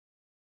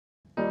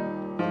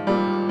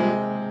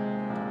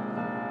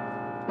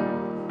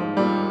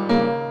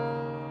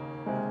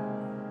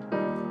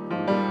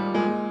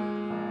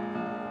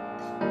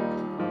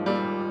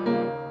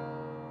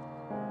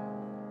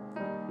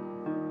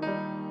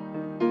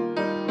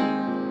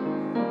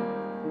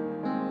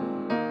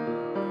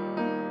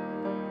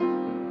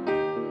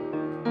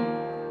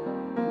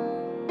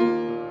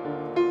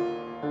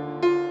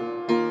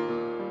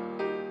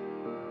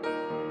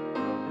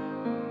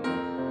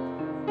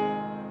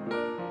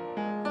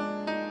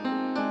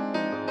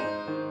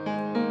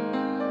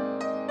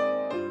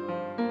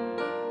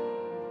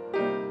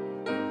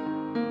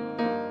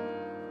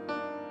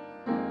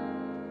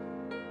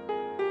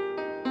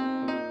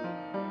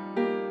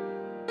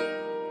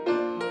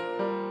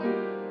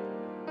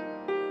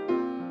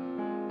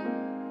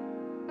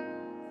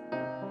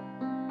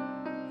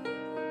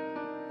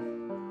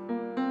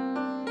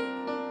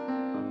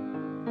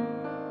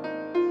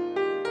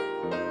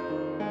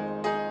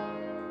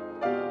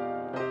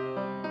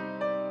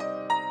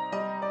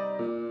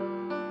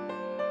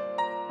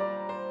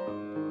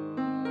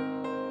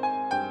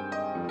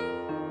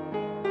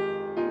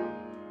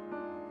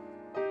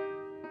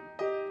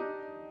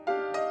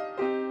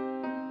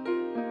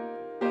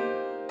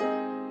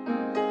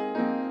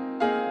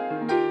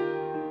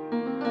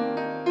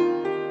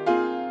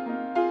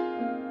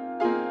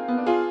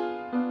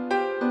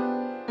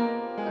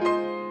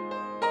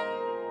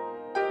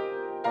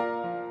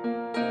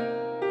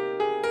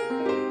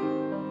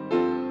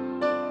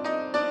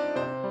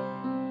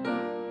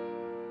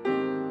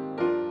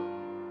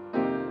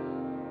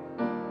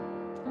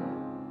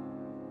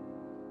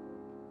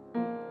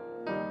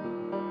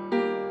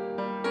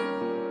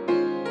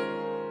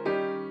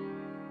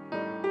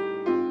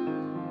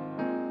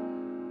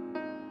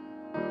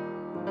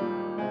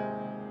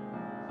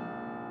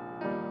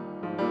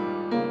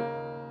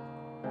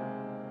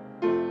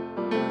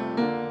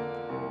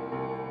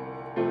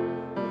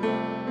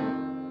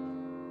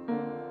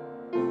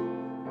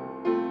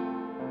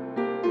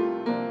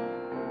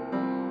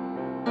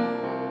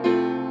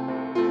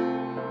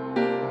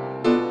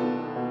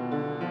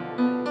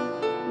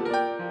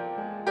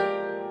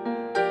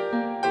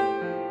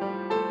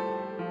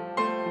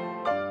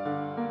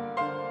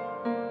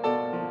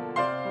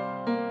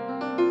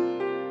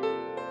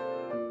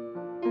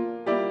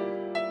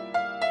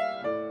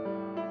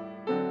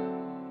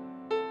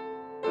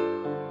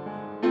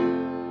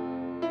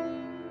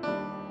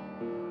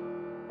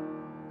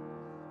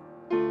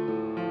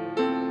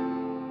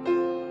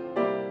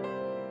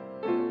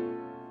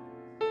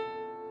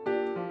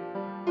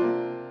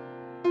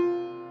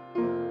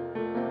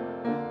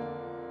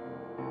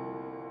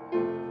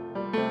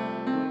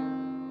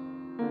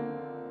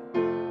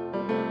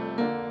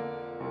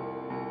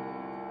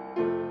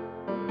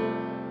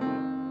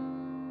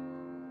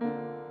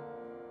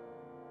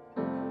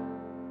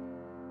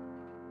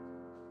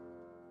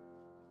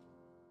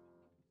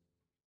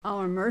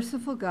Our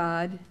merciful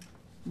God,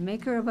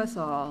 maker of us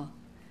all,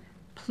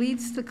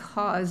 pleads the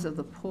cause of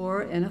the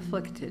poor and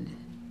afflicted.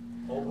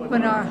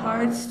 Open our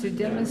hearts to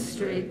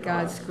demonstrate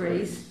God's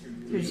grace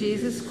through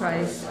Jesus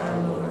Christ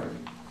our Lord.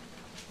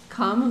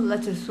 Come,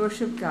 let us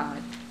worship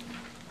God.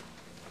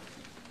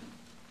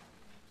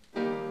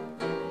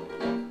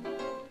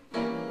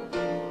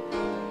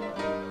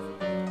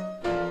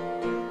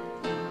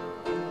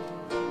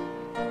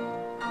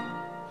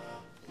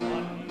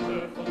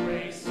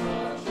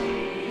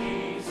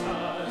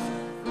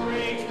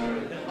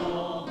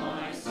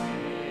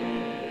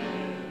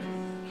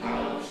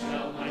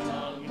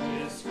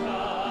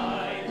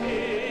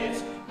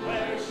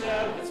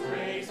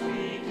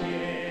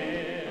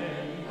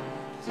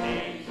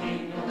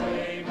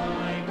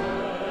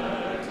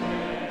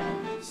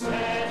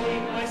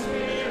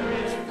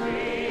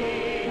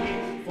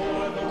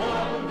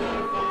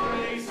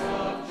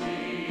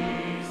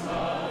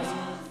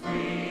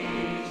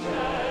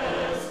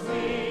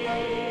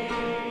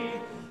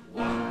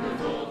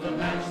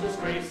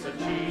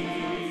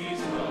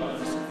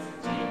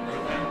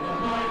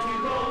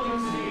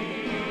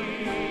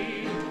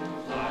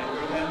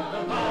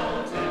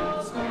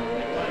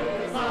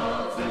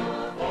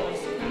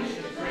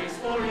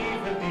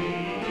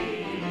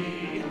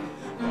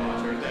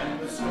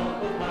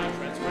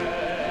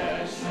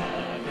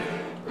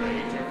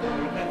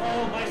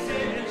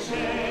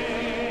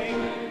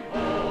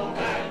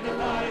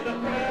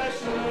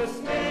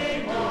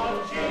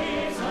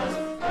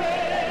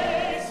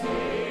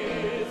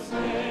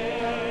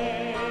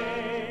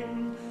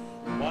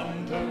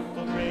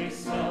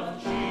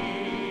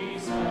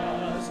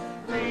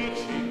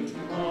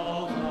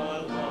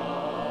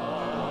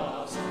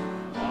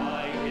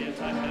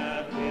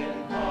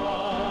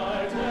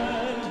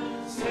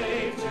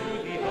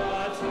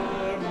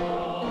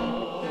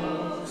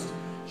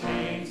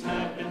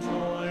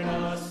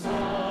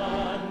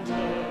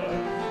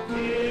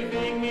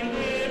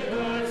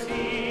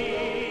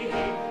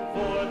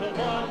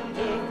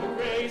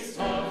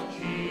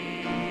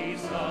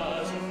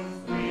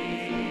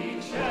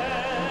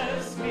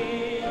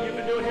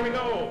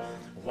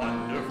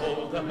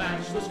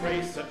 Matchless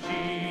grace of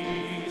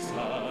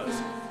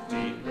Jesus,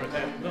 deeper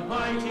than the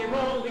mighty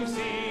rolling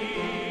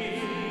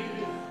sea,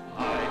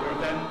 higher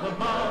than the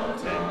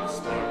mountain,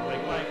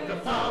 sparkling like a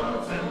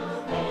fountain,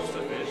 all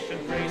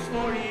sufficient grace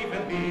for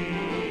even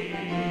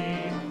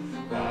me,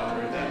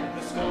 broader than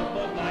the scope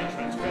of my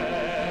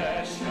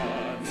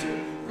transgressions,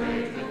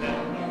 greater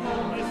than the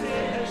home is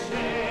in a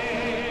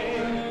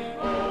shame.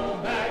 Oh,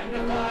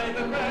 magnify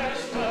the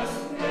precious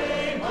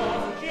name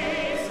of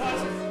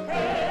Jesus.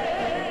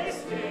 Praise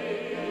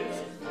His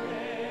name.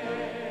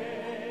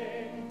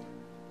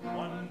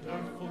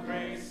 Wonderful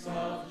grace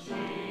of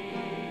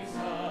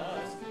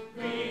Jesus,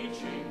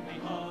 reaching the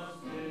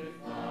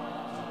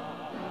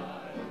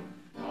undefined,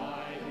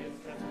 by His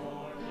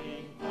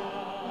transforming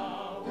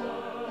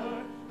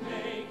power,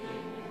 making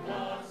me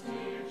God's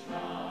dear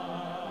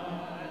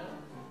child,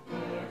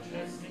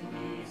 purchasing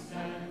peace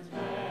and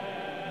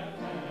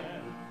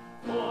heaven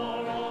for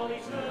all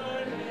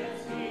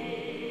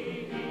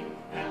eternity,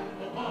 and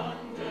the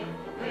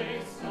wonderful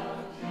grace of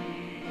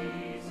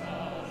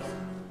Jesus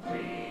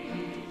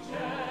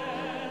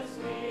reaches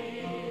me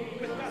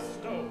with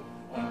gusto.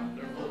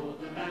 Wonderful,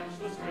 the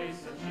matchless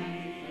grace of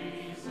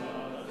Jesus,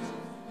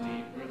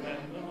 deeper than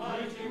the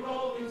mighty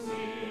rolling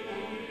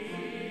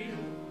sea,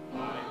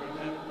 higher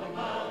than the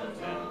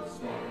mountain,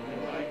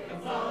 sparkling like a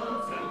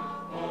fountain,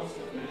 all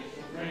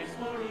sufficient grace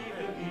for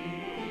even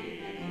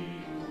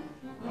me,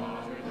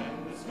 broader than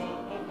the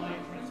scope of my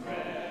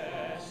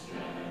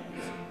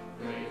transgressions,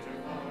 greater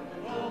far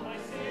than all my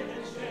sin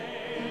and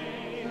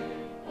shame.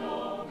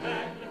 Oh,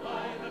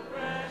 magnify the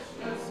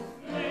precious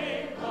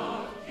name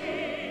of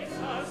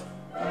Jesus.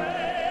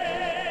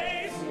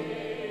 Praise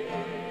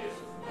His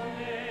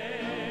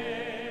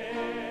name.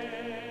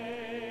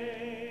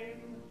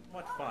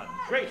 What fun.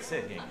 Great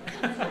singing.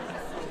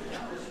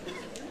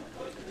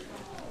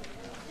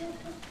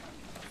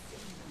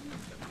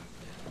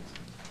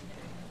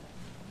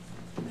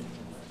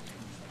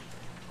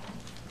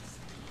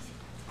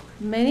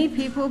 Many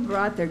people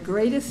brought their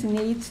greatest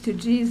needs to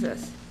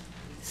Jesus,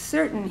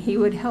 certain He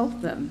would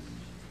help them.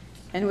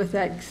 And with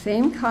that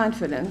same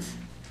confidence,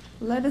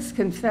 let us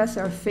confess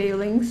our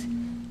failings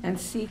and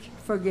seek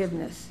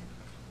forgiveness.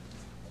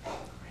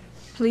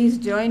 Please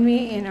join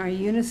me in our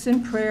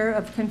unison prayer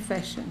of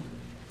confession.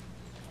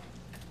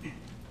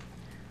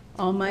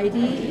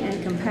 Almighty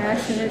and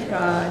compassionate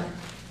God,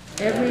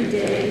 every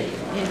day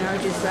in our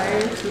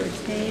desire to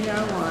attain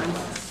our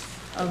wants,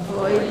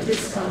 avoid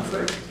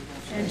discomfort,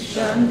 and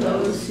shun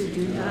those who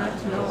do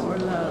not know or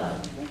love,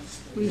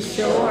 we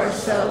show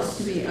ourselves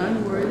to be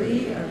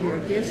unworthy of your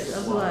gifts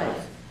of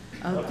life.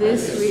 Of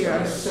this we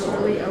are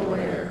sorely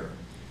aware.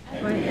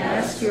 When we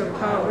ask your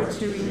power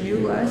to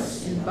renew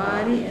us in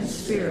body and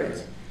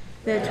spirit,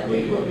 that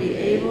we will be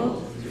able,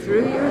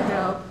 through your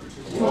help,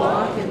 to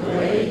walk in the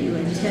way you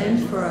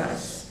intend for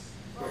us.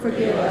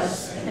 Forgive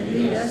us and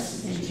lead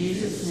us in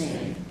Jesus'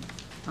 name.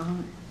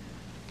 Amen.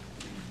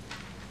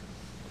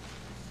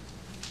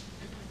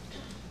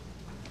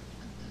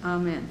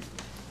 Amen.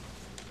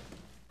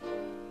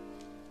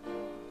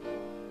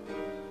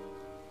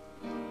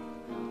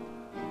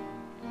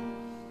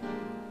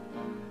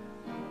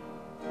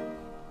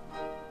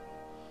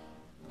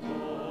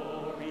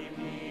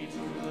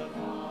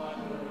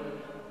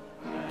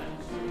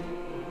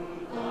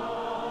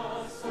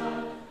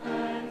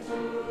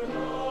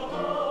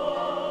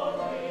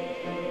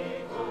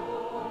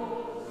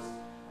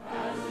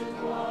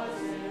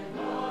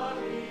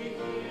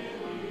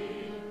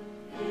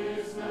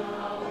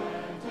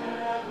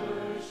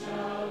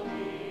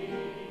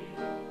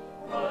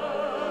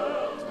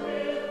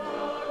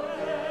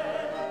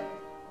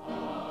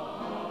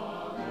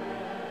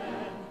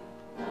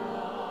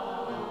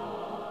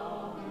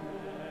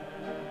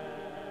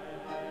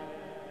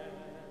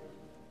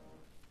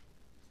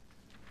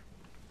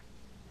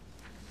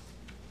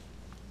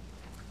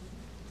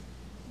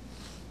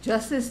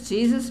 Just as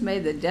Jesus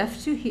made the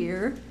deaf to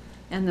hear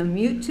and the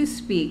mute to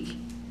speak,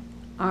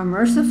 our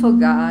merciful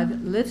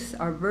God lifts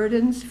our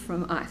burdens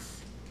from us,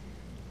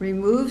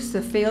 removes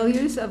the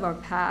failures of our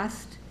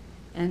past,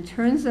 and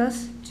turns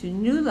us to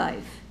new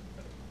life.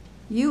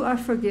 You are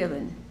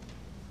forgiven.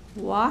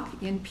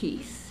 Walk in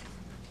peace.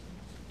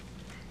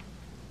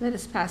 Let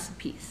us pass the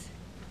peace.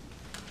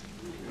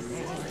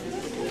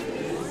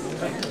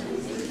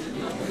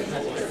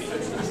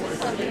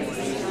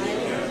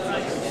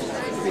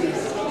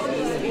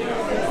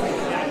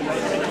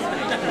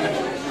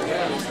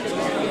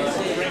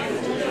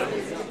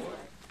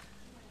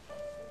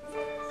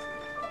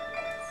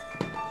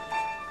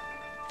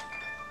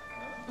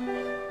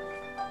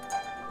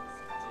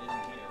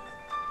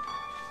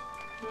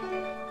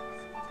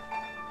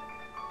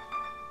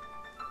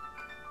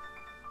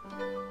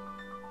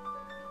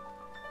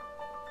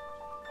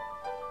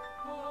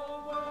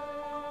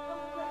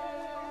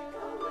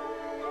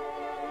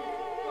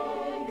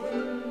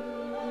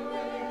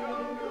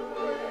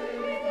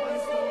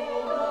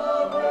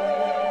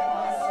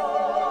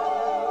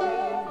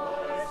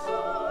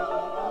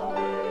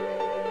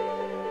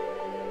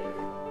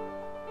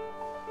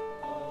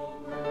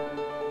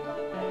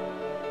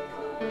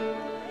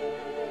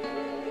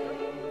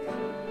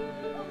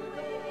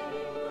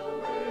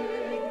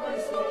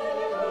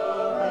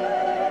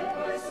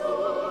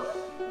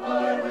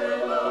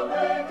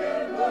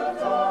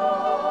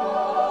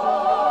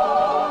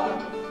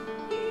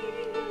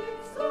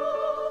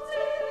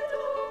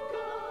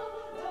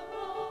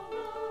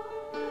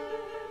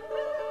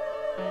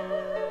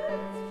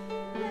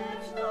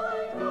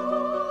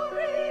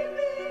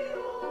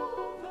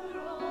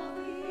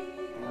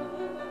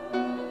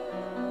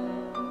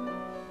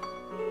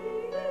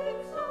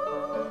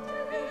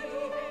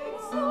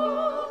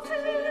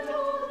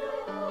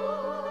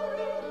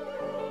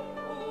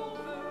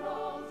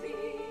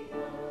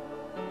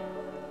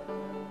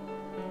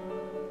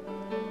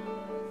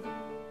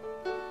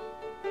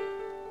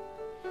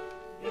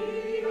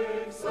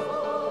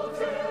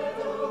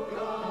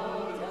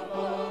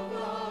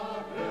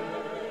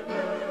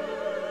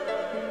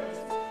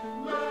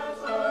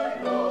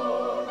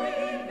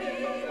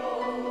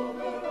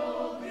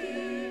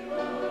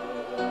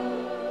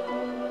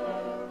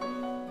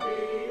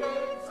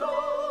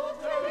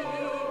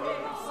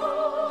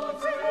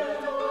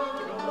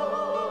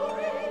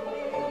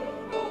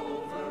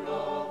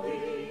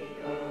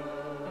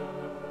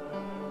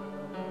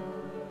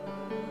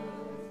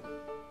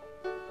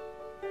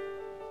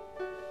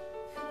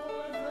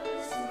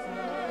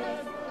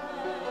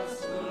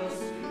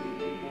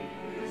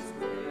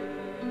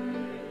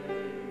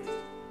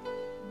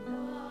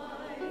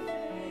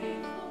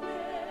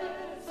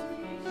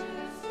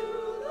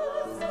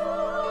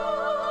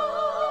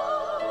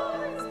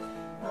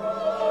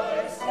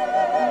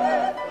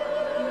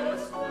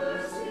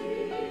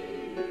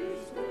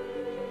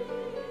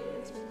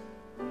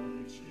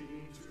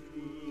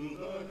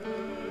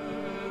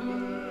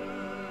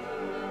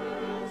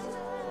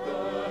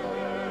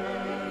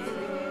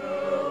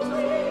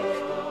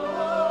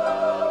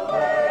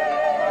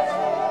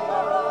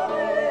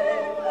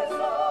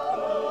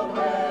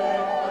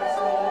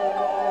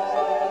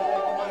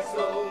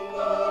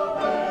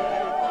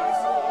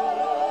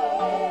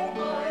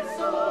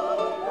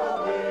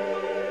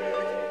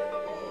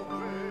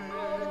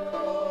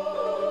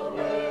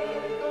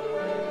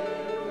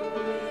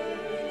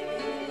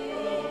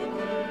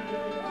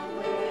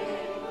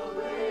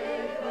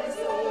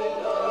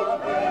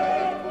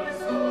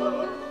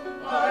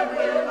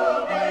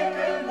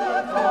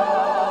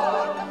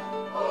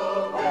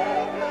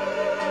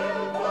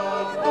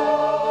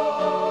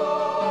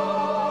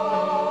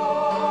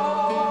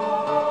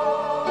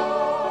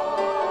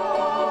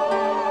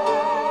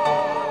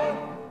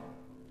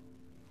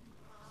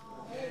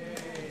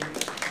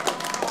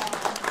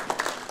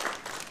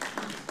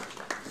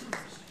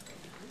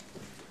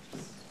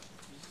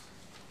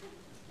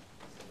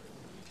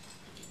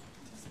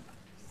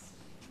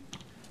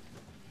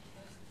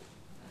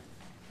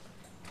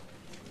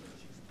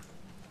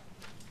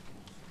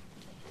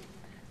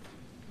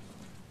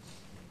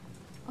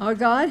 Our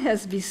God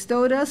has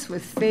bestowed us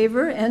with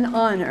favor and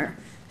honor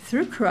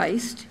through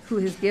Christ, who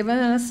has given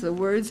us the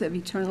words of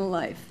eternal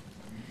life.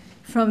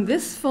 From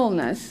this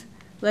fullness,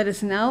 let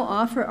us now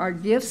offer our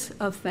gifts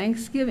of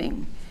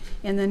thanksgiving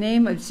in the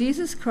name of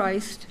Jesus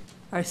Christ,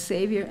 our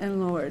Savior and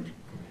Lord.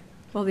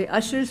 Will the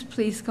ushers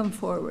please come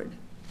forward?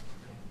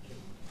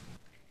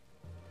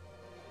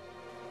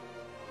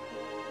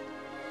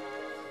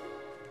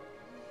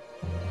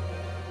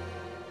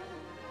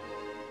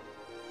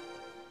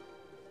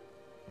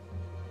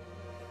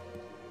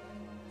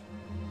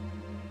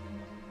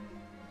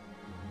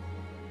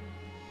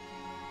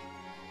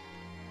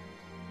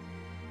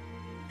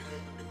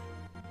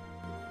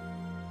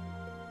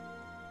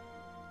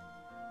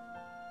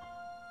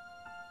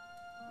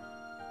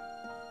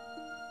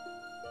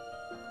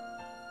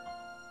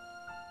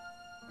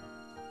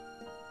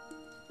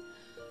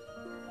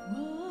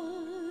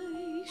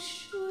 Why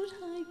should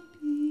I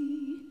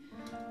be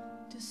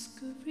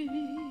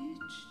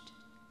discouraged?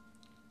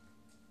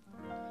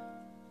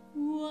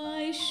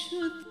 Why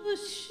should the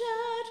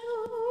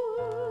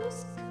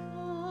shadows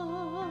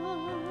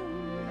come?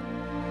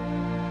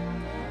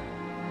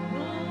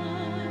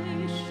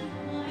 Why should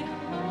my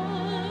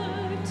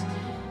heart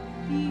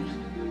be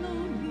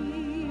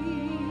lonely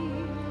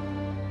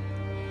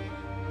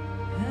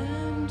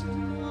and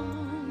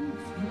long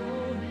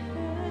for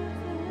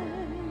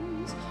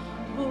heaven's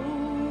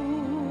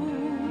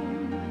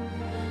home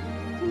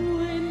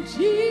when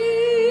Jesus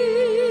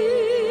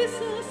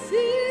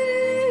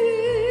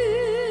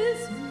is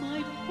my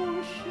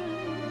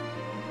portion,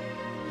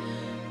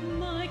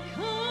 my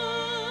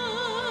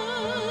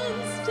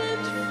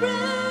constant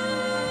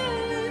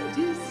friend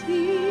is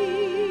He.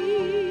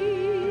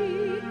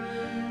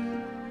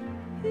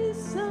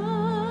 His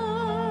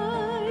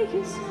eye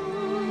is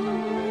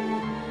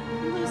on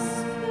the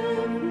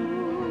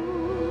sparrow,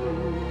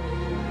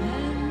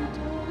 and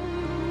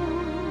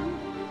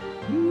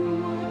He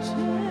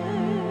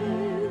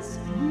watches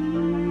me.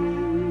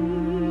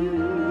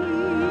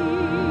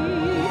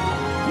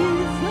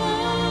 His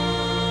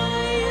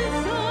eye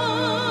is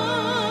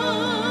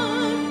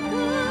on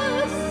the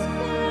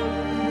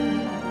sparrow,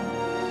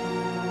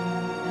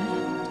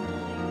 and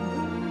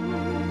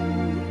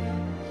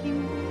He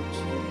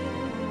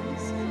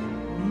watches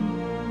me.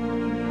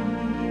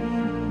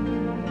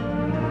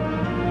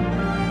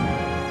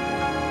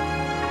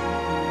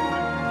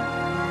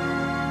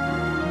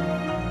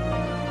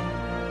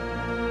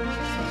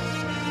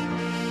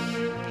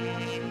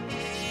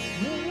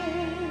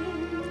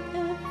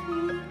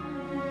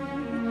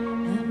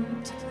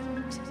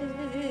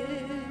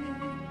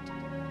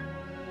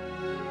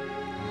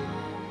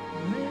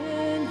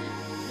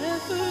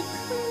 Whenever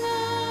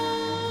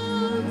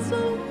clouds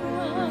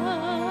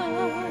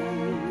arise,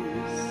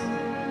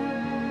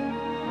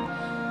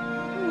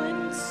 when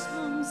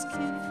songs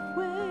give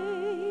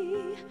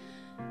way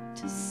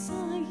to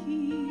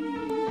sighing,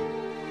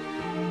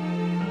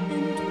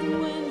 and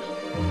when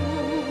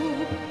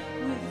hope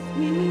within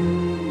me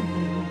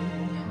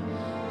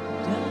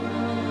dies.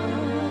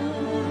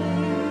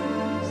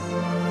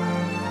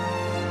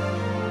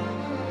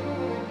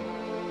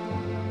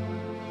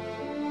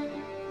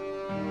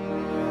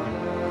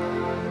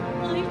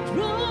 I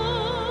draw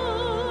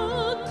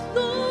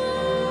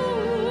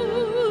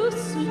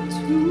closer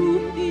to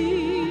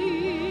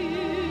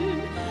Him.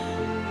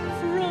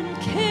 From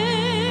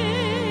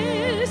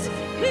cares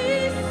He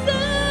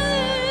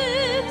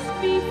sets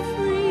me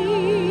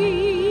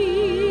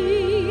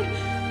free.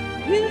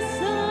 His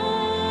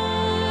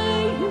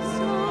eye is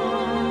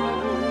on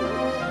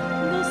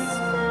the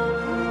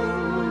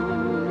sparrow,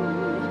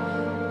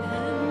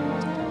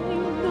 and I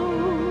know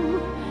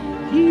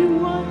He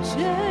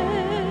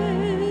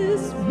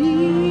watches me.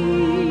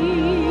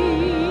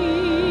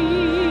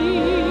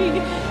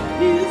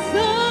 His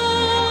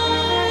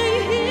eye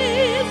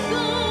is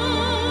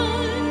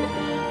on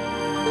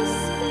the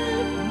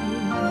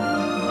sparrow,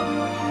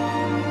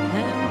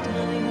 and I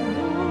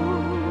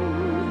know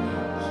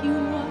He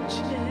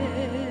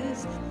watches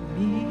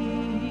me.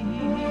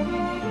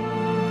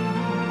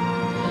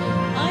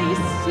 I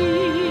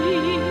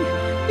sing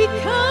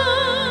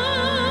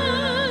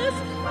because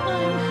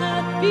I'm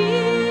happy,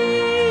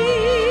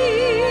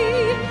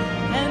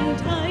 and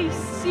I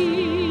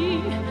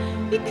sing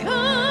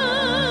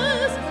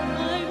because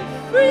I'm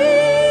free.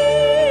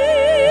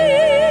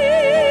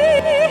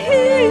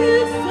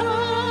 His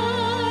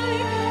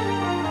eye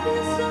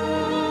is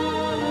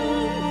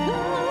on the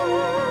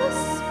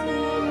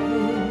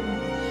sparrow,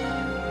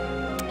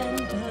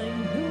 and I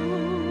know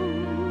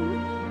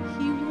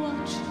He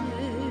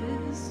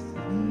watches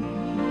me.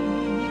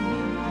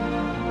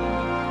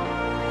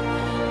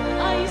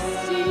 I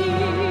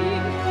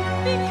sing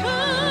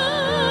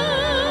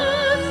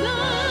because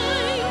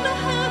I'm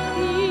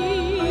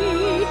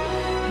happy,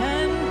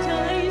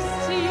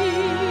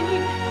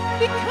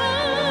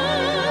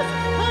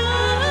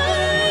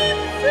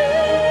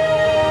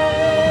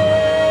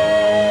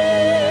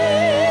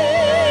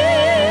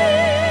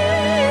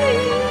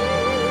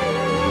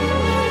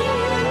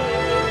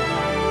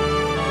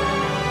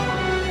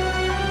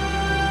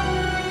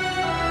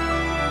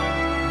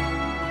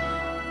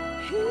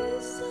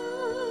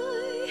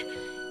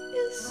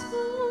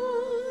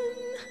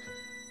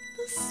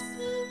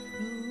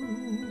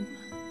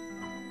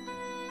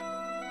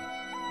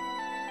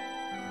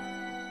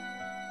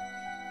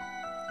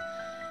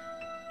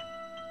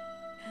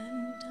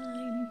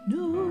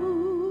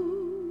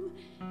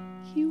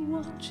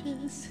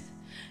 watches.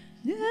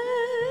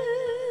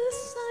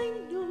 Yes, I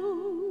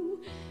know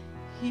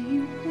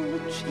he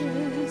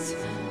watches.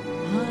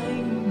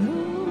 I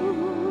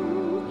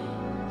know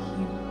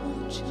he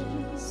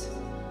watches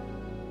over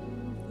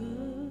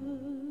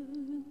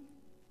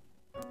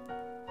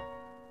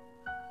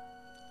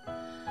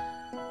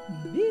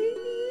me.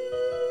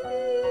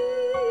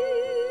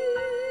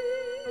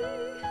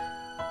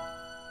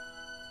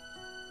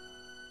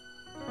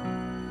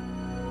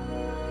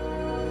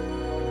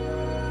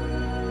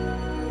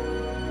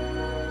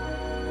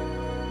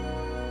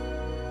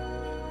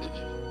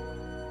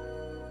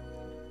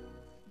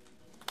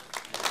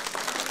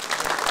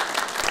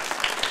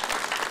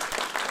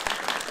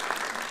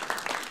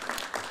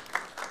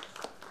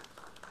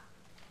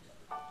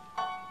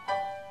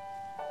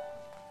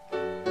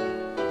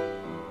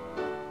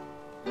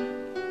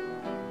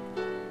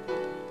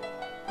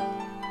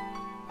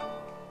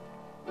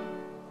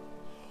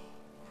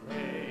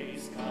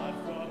 Praise God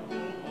from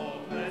whom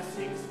all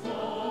blessings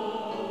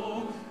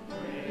flow.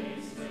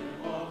 Praise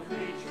Him, all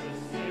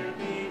creatures here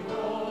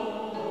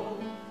below.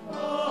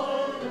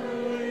 Oh,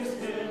 praise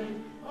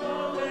Him,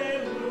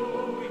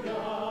 Alleluia.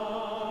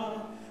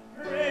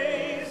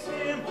 Praise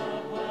Him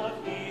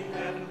above, ye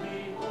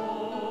heavenly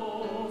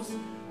hosts.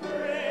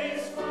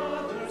 Praise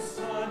Father,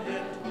 Son,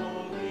 and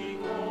Holy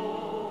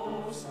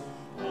Ghost.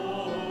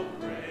 Oh,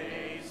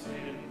 praise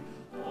Him,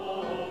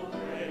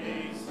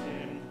 Alleluia,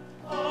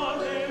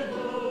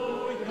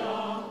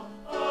 Alleluia,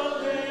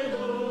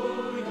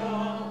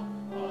 Alleluia.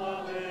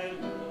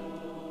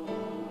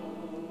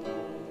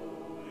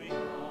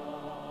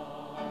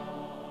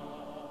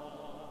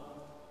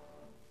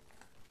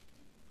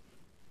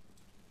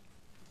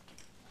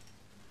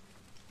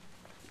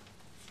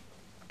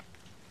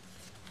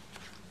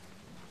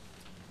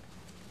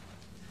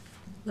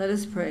 Let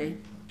us pray.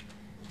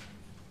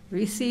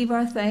 Receive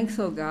our thanks,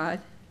 O God,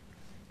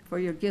 for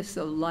your gifts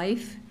of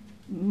life,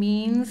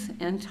 means,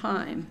 and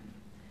time.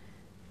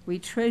 We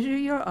treasure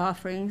your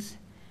offerings,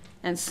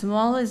 and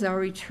small as our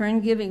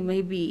return giving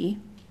may be,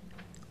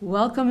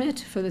 welcome it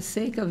for the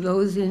sake of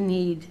those in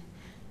need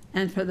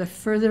and for the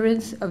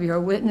furtherance of your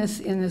witness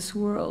in this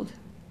world.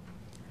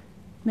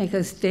 Make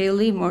us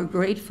daily more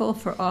grateful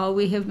for all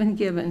we have been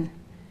given.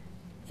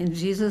 In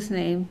Jesus'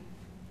 name,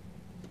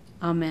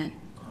 amen.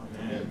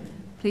 Amen.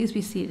 Please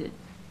be seated.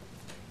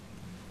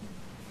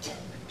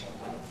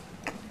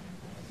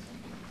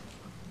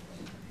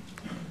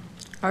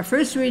 Our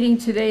first reading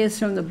today is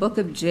from the book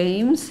of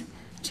James,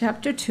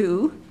 chapter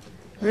 2,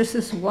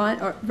 verses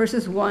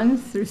 1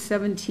 through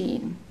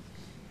 17.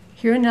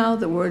 Hear now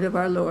the word of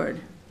our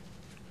Lord.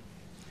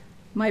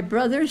 My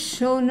brothers,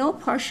 show no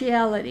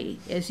partiality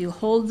as you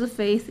hold the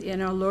faith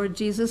in our Lord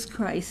Jesus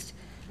Christ,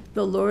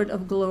 the Lord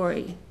of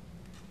glory.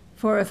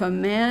 For if a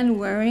man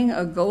wearing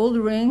a gold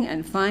ring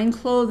and fine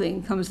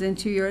clothing comes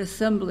into your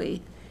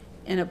assembly,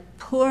 and a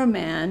poor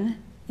man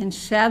in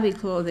shabby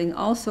clothing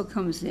also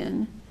comes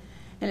in,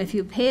 and if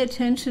you pay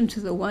attention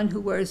to the one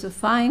who wears the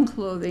fine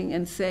clothing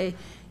and say,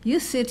 "You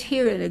sit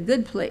here in a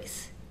good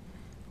place,"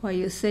 while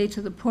you say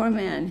to the poor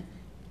man,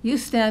 "You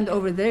stand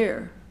over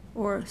there,"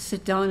 or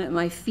 "Sit down at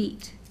my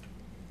feet,"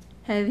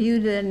 have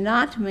you then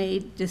not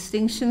made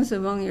distinctions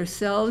among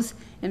yourselves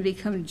and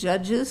become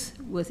judges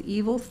with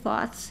evil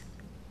thoughts?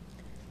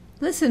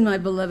 Listen, my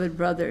beloved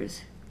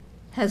brothers,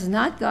 has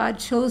not God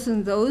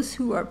chosen those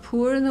who are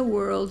poor in the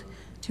world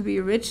to be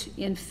rich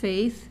in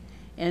faith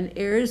and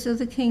heirs of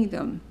the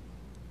kingdom,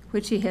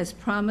 which he has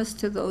promised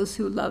to those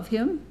who love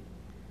him?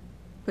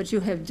 But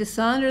you have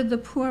dishonored the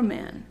poor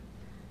man.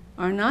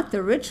 Are not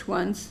the rich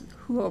ones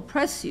who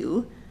oppress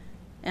you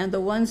and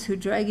the ones who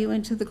drag you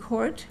into the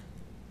court?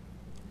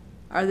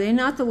 Are they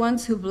not the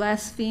ones who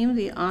blaspheme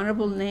the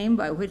honorable name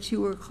by which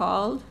you were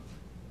called?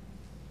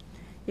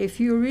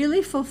 If you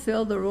really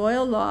fulfill the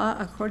royal law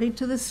according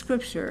to the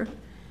scripture,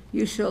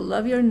 you shall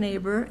love your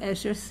neighbor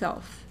as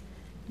yourself.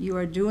 You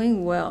are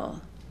doing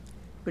well.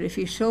 But if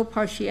you show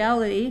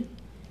partiality,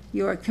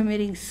 you are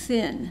committing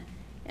sin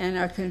and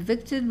are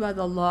convicted by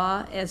the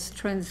law as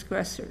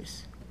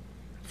transgressors.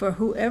 For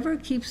whoever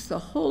keeps the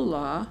whole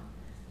law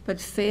but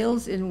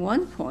fails in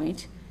one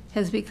point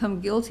has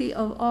become guilty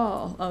of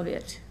all of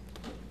it.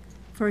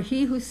 For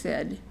he who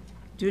said,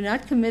 "Do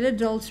not commit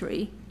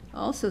adultery,"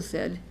 also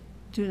said,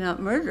 "Do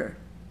not murder."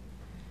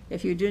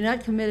 If you do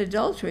not commit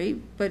adultery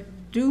but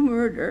do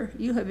murder,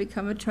 you have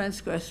become a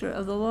transgressor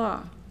of the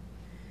law.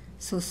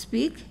 So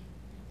speak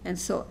and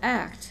so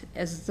act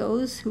as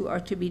those who are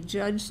to be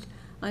judged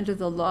under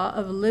the law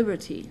of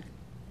liberty.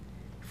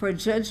 For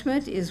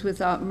judgment is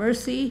without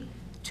mercy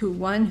to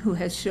one who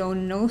has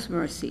shown no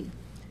mercy.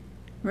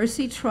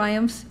 Mercy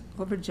triumphs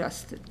over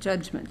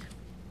judgment.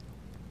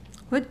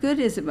 What good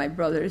is it, my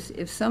brothers,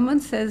 if someone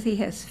says he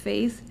has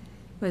faith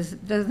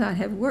but does not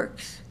have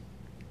works?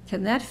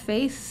 Can that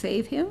faith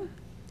save him?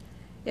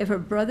 If a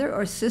brother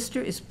or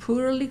sister is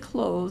poorly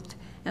clothed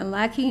and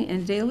lacking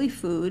in daily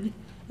food,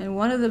 and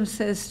one of them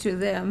says to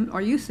them,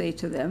 or you say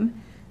to them,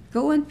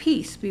 "Go in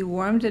peace, be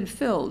warmed and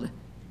filled,"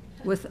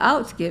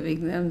 without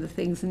giving them the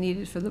things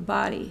needed for the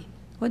body,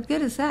 what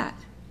good is that?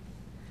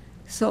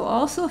 So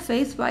also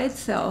faith by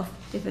itself,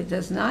 if it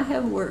does not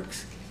have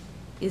works,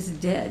 is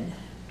dead.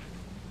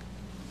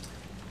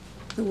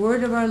 The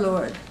word of our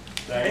Lord.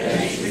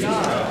 Thanks be to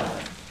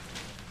God.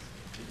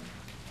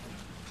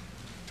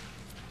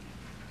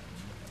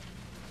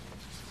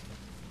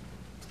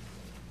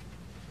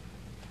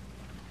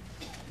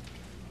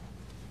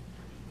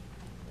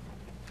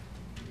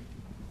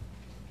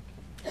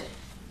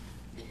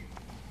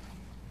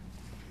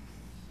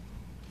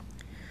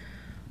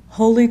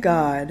 Holy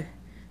God,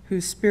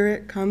 whose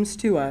Spirit comes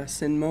to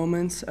us in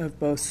moments of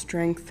both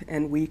strength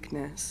and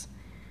weakness,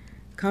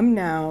 come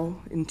now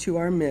into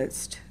our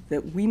midst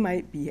that we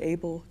might be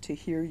able to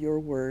hear your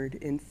word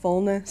in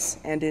fullness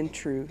and in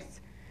truth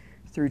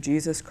through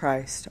Jesus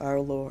Christ our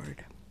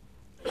Lord.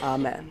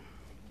 Amen.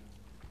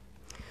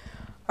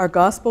 Our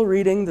gospel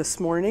reading this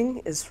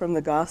morning is from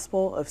the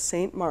Gospel of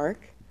St.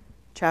 Mark,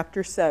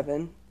 chapter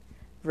 7,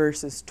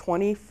 verses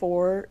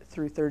 24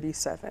 through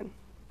 37.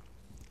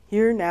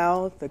 Hear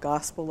now the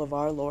gospel of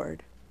our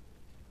Lord.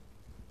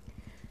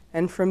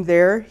 And from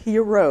there he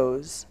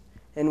arose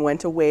and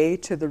went away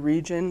to the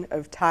region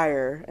of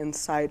Tyre and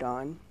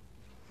Sidon.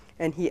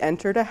 And he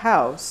entered a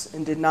house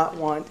and did not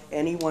want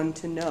anyone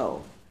to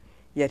know,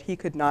 yet he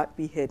could not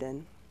be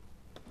hidden.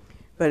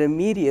 But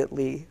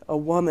immediately a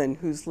woman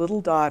whose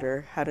little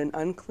daughter had an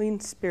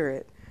unclean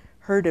spirit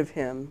heard of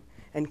him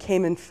and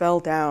came and fell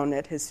down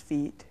at his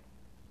feet.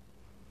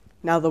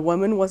 Now the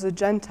woman was a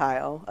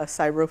Gentile, a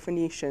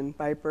Syrophoenician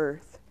by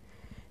birth,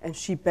 and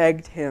she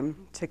begged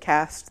him to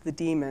cast the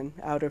demon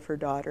out of her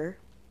daughter.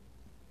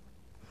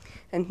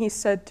 And he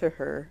said to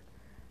her,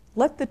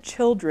 "Let the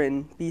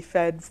children be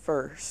fed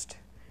first,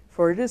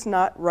 for it is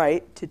not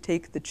right to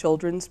take the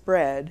children's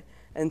bread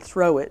and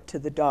throw it to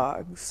the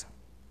dogs."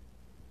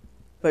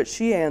 But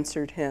she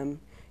answered him,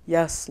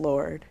 "Yes,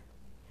 Lord.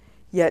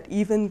 Yet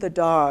even the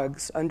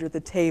dogs under the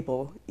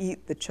table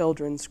eat the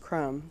children's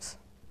crumbs."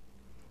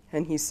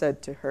 And he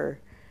said to her,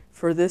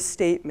 "For this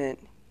statement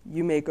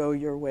you may go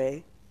your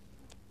way.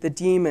 The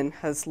demon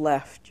has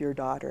left your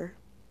daughter."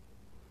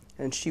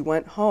 And she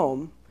went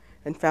home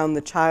and found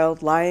the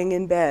child lying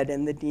in bed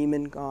and the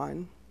demon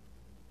gone.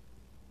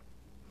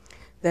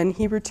 Then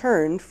he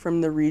returned from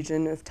the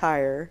region of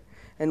Tyre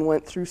and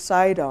went through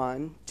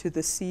Sidon to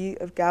the Sea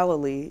of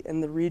Galilee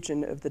in the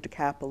region of the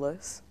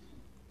Decapolis.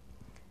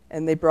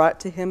 And they brought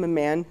to him a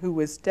man who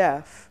was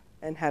deaf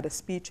and had a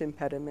speech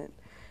impediment,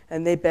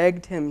 and they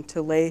begged him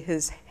to lay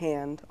his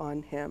hand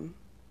on him.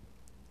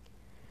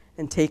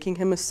 And taking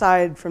him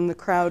aside from the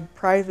crowd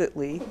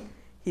privately,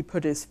 he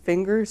put his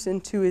fingers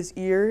into his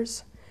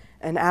ears,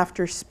 and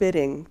after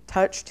spitting,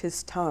 touched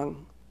his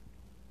tongue.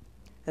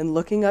 And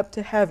looking up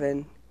to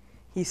heaven,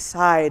 he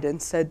sighed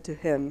and said to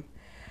him,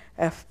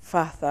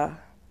 "Ephphatha,"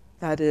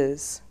 that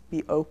is,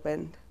 be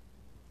opened.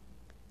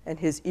 And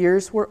his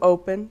ears were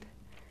opened,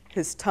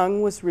 his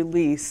tongue was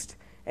released,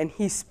 and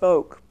he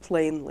spoke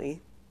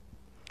plainly.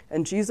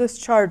 And Jesus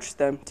charged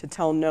them to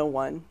tell no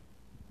one.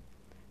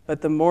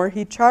 But the more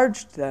he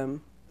charged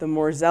them, the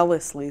more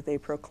zealously they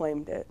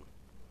proclaimed it.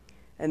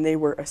 And they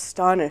were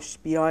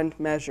astonished beyond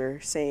measure,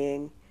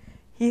 saying,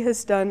 "He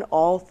has done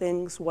all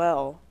things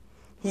well.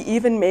 He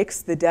even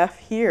makes the deaf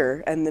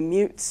hear and the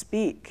mute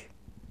speak."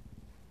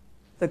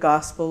 The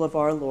gospel of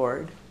our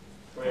Lord.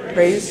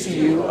 Praise to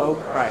you, O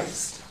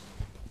Christ.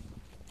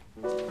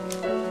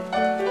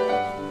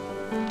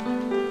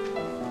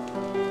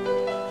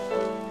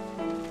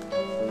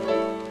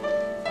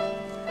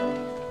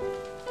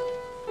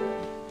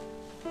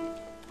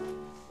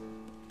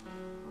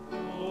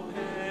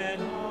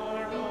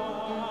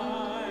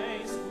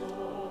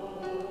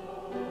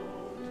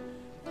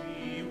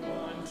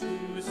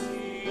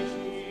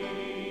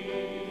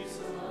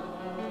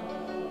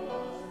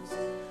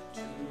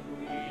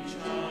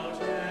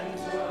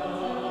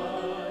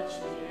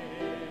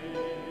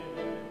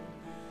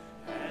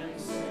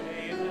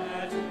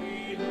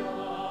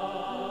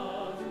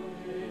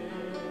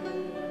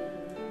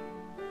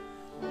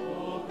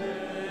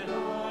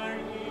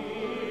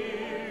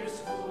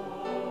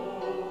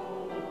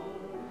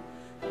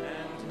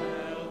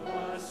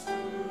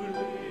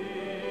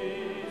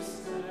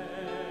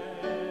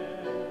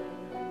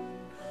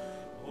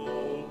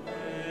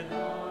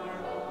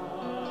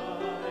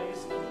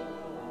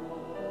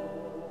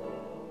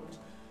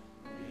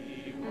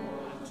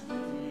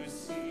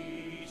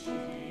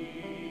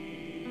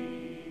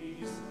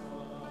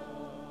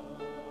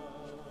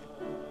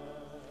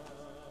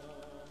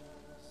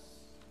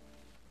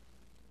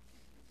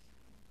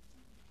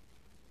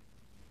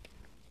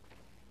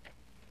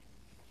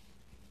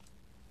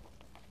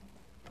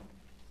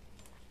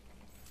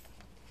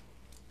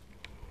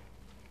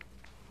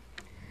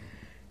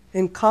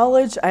 In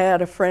college, I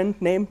had a friend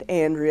named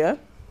Andrea.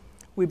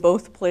 We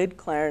both played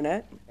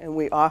clarinet, and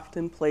we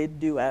often played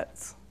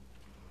duets.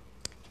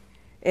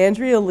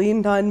 Andrea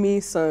leaned on me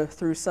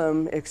through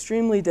some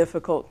extremely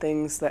difficult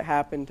things that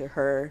happened to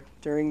her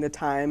during the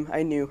time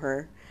I knew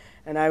her,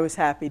 and I was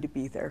happy to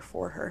be there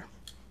for her.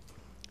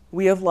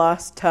 We have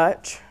lost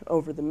touch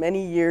over the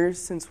many years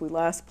since we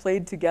last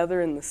played together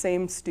in the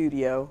same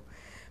studio,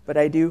 but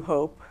I do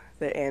hope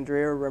that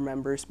Andrea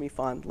remembers me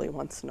fondly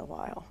once in a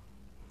while.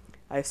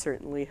 I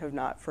certainly have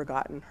not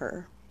forgotten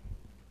her.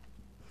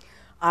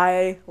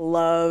 I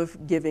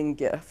love giving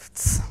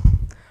gifts.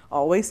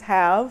 Always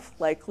have,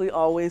 likely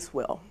always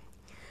will.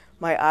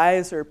 My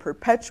eyes are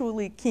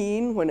perpetually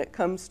keen when it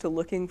comes to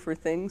looking for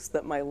things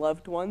that my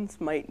loved ones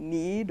might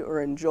need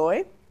or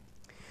enjoy.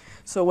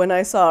 So when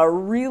I saw a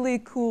really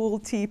cool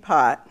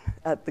teapot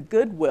at the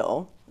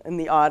Goodwill in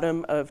the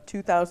autumn of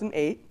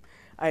 2008,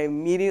 I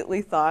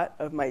immediately thought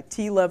of my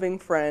tea-loving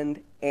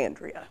friend,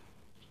 Andrea.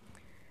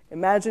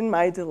 Imagine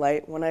my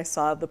delight when I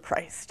saw the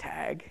price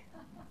tag,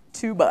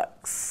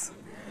 $2.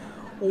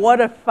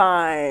 What a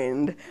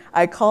find.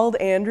 I called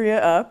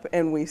Andrea up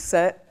and we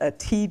set a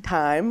tea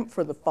time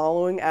for the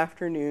following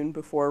afternoon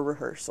before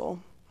rehearsal.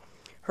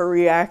 Her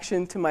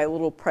reaction to my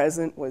little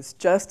present was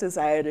just as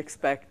I had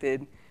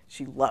expected.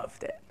 She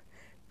loved it.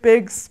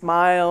 Big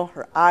smile,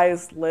 her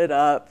eyes lit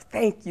up.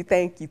 Thank you,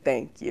 thank you,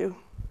 thank you.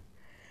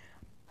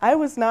 I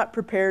was not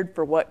prepared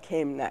for what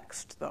came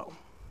next, though.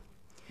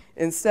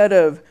 Instead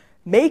of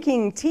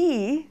making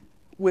tea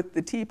with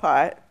the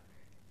teapot,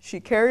 she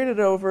carried it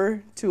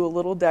over to a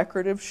little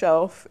decorative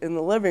shelf in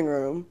the living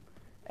room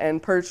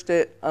and perched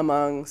it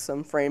among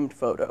some framed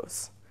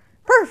photos.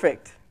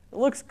 Perfect! It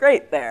looks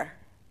great there.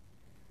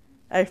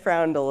 I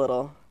frowned a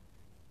little.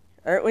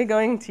 Aren't we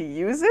going to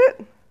use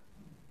it?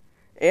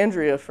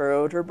 Andrea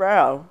furrowed her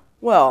brow.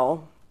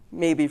 Well,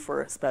 maybe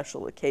for a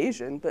special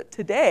occasion, but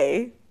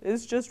today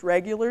is just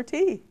regular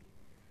tea.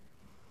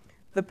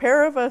 The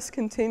pair of us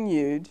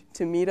continued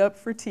to meet up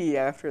for tea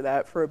after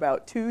that for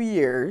about 2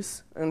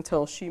 years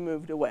until she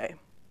moved away.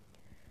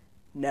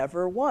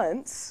 Never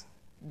once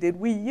did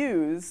we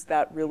use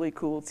that really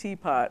cool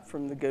teapot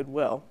from the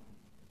Goodwill.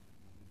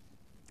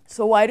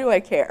 So why do I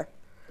care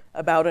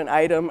about an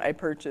item I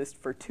purchased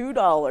for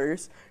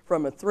 $2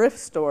 from a thrift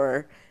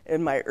store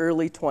in my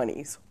early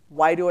 20s?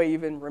 Why do I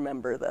even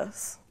remember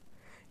this?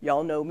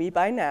 Y'all know me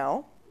by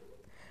now.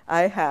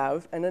 I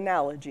have an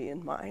analogy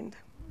in mind.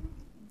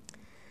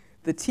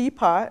 The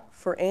teapot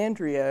for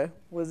Andrea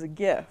was a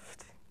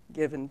gift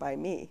given by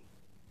me.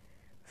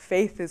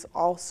 Faith is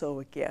also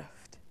a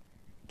gift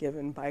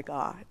given by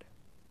God.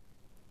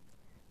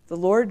 The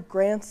Lord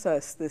grants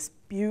us this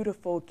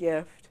beautiful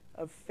gift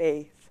of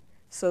faith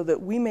so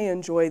that we may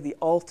enjoy the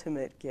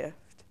ultimate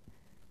gift,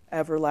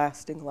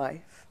 everlasting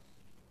life,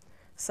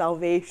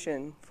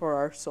 salvation for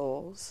our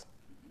souls.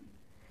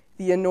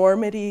 The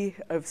enormity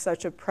of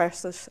such a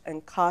precious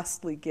and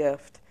costly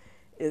gift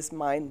is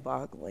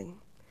mind-boggling.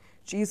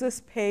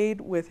 Jesus paid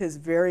with his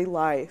very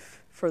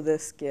life for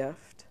this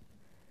gift.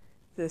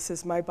 This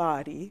is my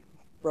body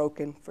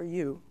broken for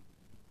you.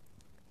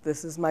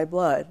 This is my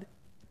blood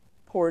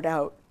poured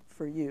out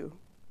for you.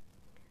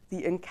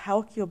 The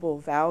incalculable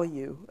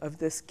value of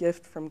this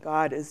gift from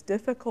God is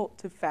difficult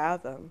to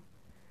fathom.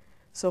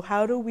 So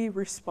how do we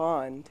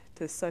respond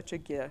to such a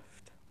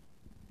gift?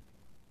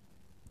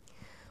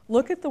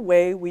 Look at the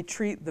way we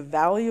treat the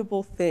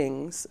valuable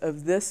things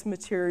of this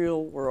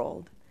material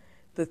world,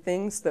 the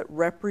things that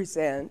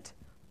represent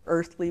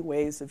earthly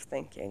ways of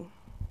thinking.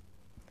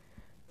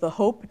 The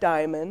Hope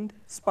Diamond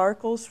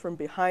sparkles from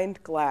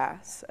behind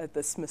glass at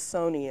the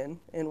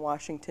Smithsonian in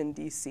Washington,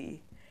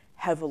 D.C.,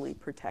 heavily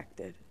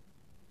protected.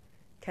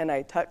 Can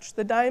I touch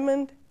the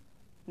diamond?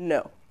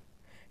 No.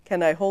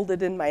 Can I hold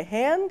it in my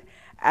hand?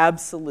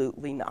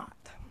 Absolutely not.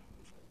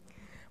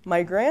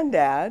 My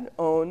granddad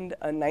owned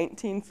a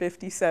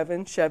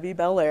 1957 Chevy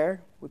Bel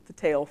Air with the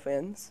tail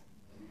fins.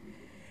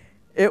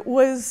 It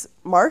was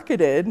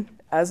marketed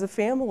as a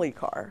family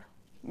car.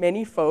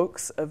 Many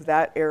folks of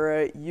that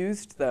era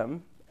used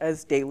them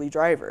as daily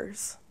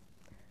drivers.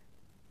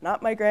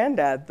 Not my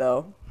granddad,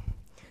 though.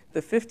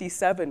 The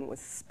 57 was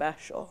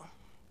special.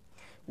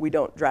 We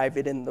don't drive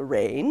it in the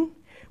rain.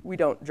 We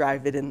don't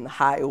drive it in the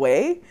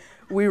highway.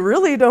 We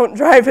really don't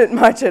drive it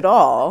much at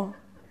all.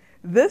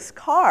 This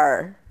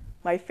car,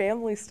 my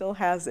family still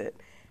has it,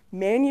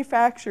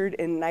 manufactured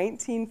in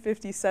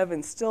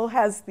 1957, still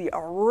has the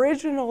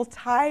original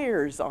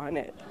tires on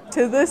it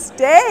to this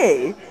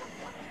day.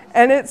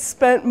 And it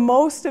spent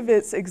most of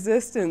its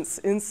existence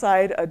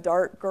inside a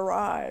dark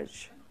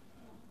garage.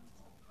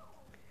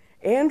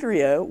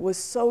 Andrea was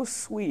so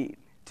sweet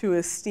to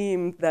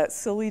esteem that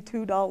silly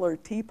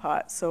 $2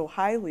 teapot so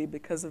highly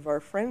because of our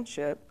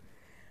friendship,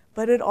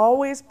 but it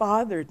always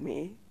bothered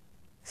me,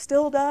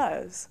 still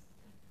does,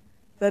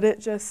 that it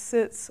just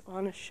sits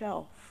on a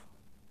shelf.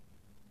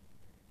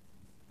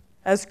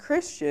 As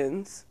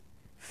Christians,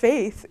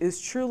 faith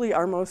is truly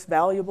our most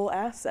valuable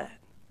asset.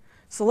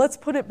 So let's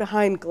put it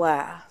behind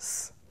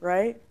glass,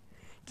 right?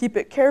 Keep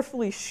it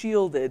carefully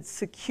shielded,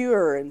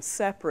 secure, and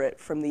separate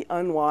from the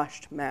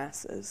unwashed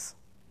masses.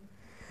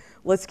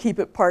 Let's keep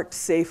it parked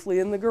safely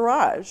in the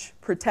garage,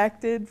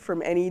 protected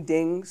from any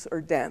dings or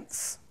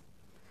dents.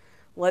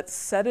 Let's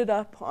set it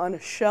up on a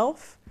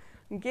shelf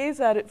and gaze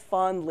at it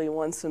fondly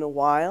once in a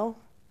while.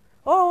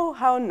 Oh,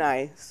 how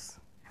nice,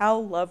 how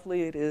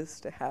lovely it is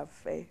to have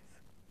faith.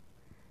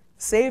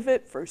 Save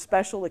it for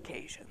special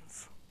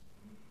occasions.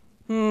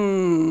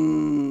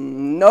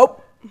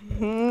 Nope.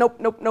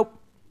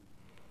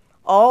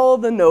 all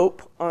the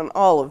nope on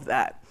all of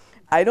that.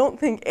 I don't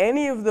think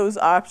any of those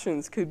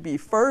options could be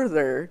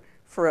further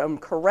from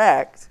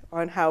correct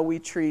on how we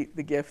treat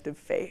the gift of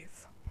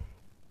faith.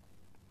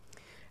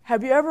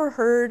 Have you ever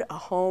heard a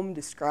home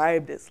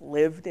described as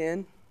lived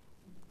in?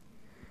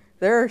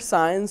 There are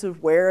signs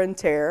of wear and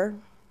tear,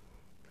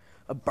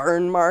 a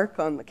burn mark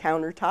on the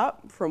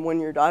countertop from when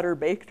your daughter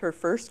baked her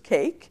first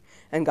cake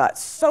and got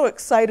so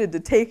excited to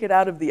take it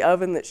out of the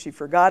oven that she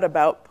forgot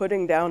about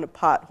putting down a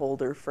pot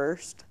holder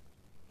first.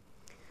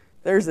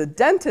 There's a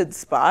dented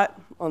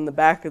spot on the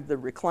back of the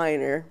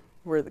recliner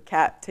where the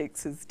cat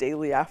takes his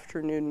daily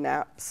afternoon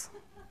naps.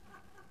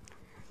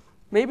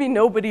 Maybe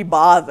nobody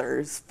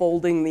bothers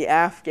folding the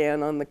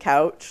Afghan on the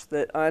couch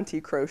that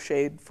Auntie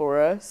crocheted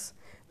for us.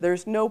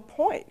 There's no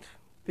point,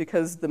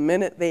 because the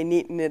minute they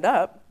neaten it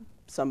up,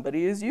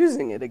 somebody is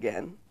using it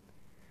again.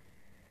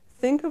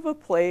 Think of a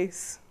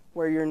place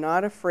where you're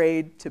not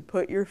afraid to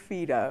put your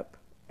feet up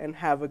and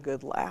have a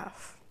good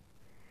laugh.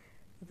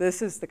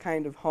 This is the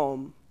kind of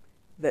home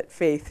that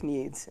faith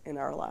needs in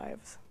our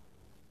lives.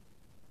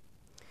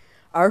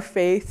 Our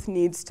faith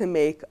needs to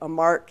make a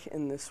mark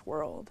in this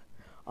world,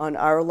 on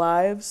our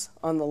lives,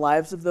 on the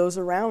lives of those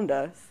around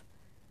us,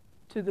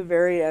 to the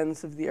very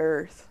ends of the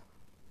earth.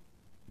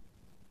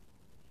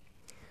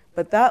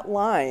 But that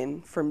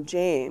line from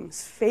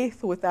James,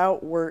 faith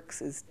without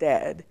works is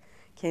dead,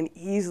 can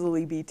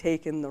easily be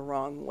taken the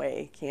wrong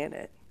way, can't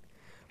it?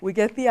 We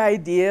get the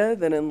idea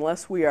that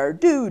unless we are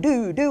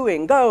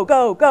doing,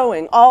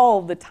 going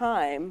all the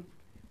time,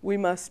 we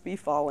must be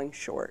falling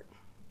short.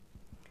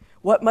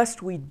 What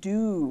must we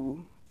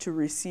do to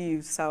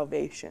receive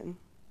salvation?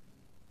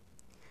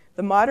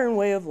 The modern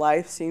way of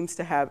life seems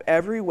to have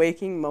every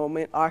waking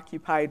moment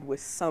occupied with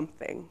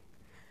something.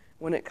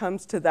 When it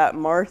comes to that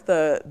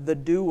Martha the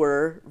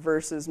doer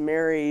versus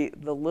Mary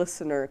the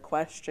listener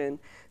question,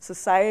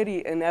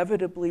 society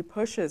inevitably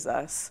pushes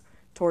us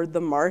toward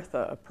the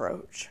Martha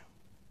approach.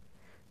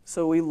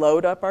 So we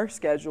load up our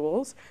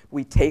schedules,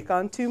 we take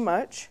on too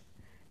much,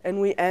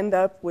 and we end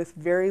up with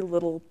very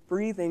little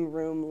breathing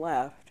room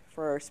left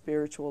for our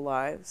spiritual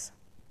lives.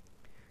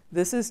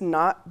 This is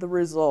not the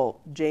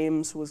result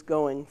James was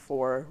going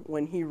for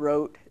when he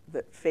wrote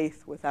that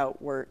faith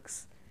without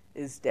works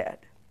is dead.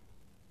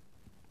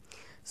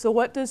 So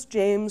what does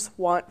James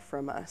want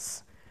from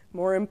us?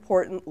 More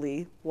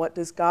importantly, what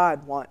does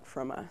God want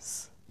from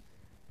us?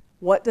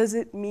 What does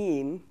it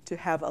mean to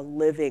have a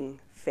living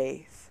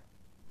faith?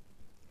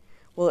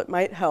 Well, it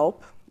might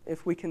help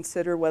if we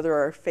consider whether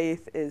our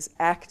faith is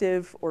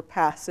active or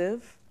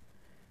passive,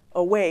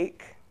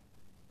 awake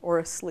or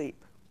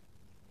asleep.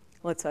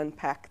 Let's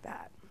unpack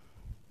that.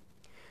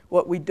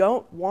 What we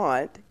don't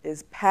want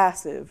is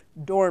passive,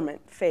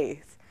 dormant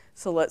faith.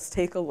 So let's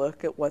take a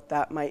look at what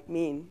that might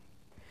mean.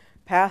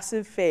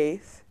 Passive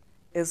faith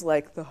is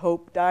like the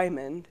Hope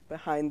Diamond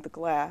behind the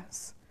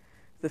glass,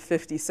 the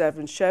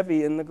 '57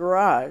 Chevy in the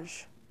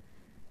garage,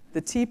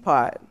 the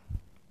teapot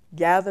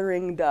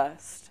gathering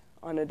dust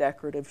on a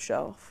decorative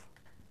shelf.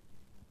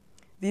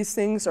 These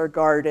things are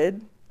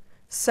guarded,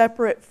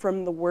 separate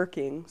from the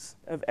workings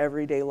of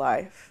everyday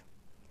life,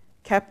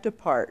 kept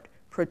apart,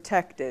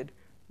 protected,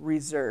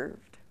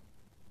 reserved.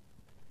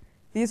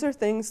 These are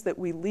things that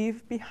we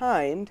leave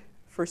behind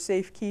for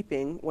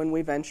safekeeping when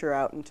we venture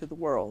out into the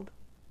world.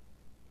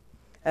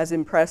 As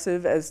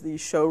impressive as these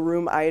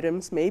showroom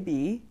items may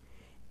be,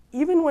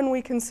 even when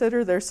we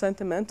consider their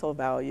sentimental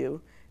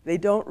value, they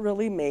don't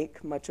really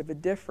make much of a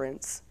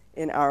difference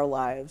in our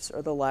lives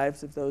or the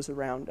lives of those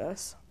around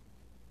us.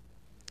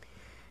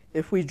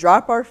 If we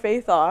drop our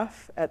faith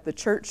off at the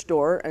church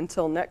door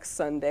until next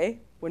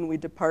Sunday when we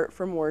depart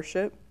from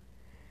worship,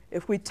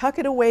 if we tuck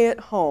it away at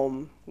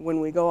home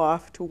when we go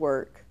off to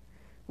work,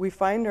 we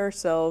find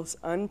ourselves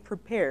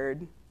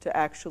unprepared to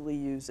actually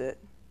use it.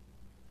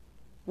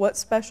 What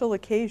special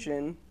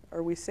occasion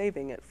are we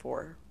saving it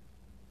for?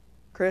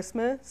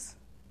 Christmas?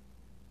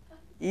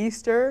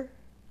 Easter?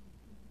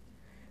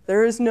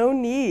 There is no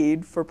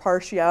need for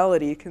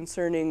partiality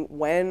concerning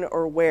when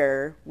or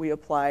where we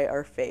apply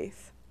our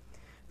faith.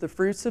 The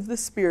fruits of the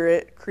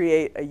Spirit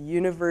create a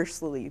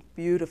universally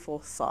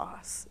beautiful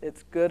sauce.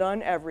 It's good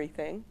on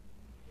everything.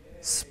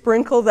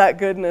 Sprinkle that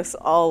goodness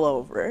all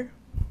over.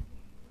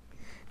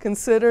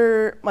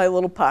 Consider my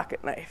little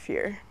pocket knife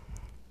here.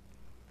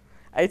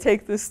 I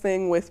take this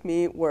thing with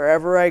me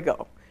wherever I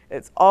go.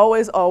 It's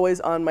always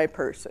on my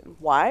person.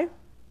 Why?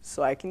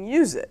 So I can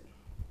use it.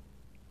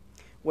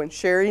 When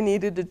Sherry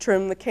needed to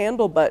trim the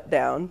candle butt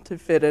down to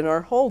fit in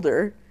our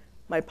holder,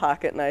 my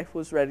pocket knife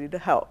was ready to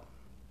help.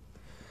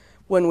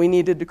 When we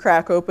needed to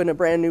crack open a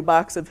brand new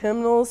box of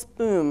hymnals,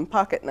 boom,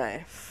 pocket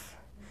knife.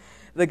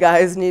 The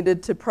guys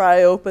needed to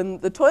pry open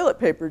the toilet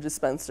paper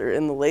dispenser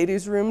in the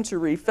ladies' room to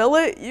refill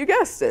it, you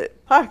guessed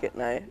it, pocket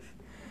knife.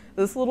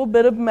 This little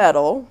bit of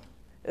metal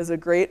is a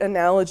great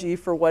analogy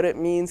for what it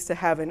means to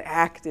have an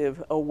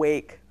active,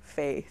 awake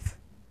faith.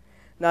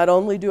 Not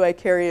only do I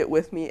carry it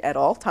with me at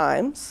all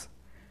times,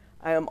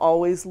 I am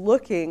always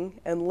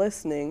looking and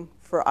listening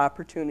for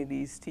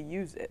opportunities to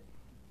use it.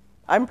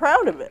 I'm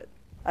proud of it.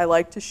 I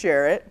like to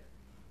share it.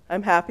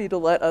 I'm happy to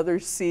let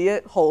others see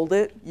it, hold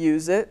it,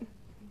 use it.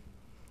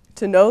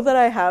 To know that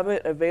I have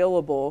it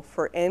available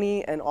for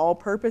any and all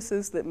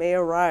purposes that may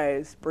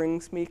arise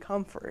brings me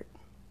comfort.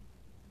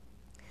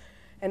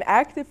 An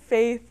active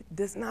faith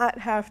does not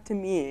have to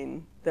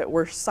mean that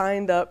we're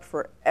signed up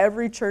for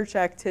every church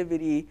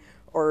activity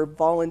or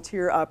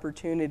volunteer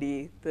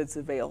opportunity that's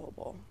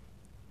available.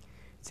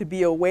 To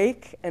be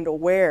awake and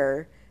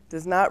aware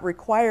does not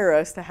require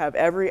us to have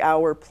every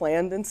hour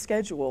planned and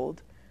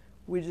scheduled.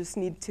 We just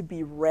need to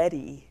be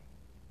ready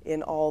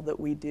in all that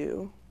we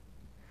do.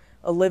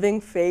 A living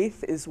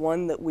faith is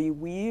one that we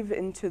weave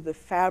into the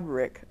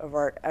fabric of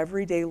our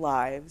everyday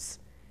lives,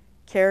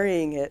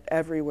 carrying it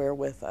everywhere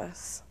with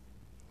us.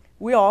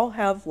 We all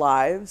have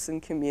lives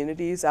and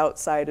communities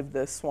outside of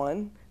this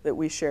one that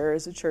we share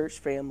as a church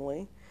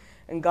family,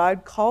 and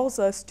God calls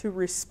us to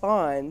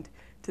respond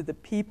to the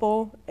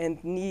people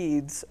and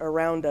needs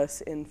around us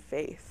in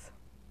faith.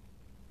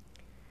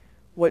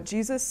 What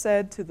Jesus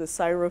said to the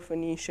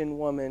Syrophoenician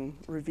woman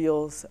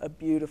reveals a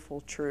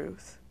beautiful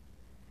truth.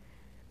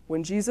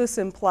 When Jesus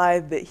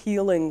implied that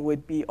healing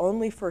would be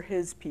only for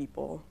his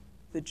people,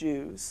 the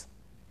Jews,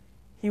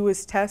 he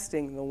was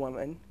testing the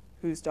woman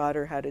whose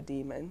daughter had a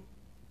demon.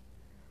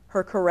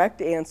 Her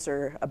correct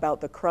answer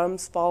about the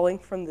crumbs falling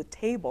from the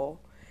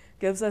table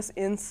gives us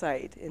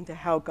insight into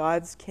how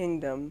God's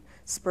kingdom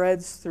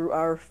spreads through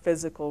our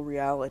physical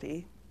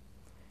reality.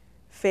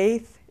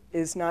 Faith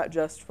is not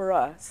just for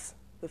us,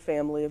 the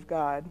family of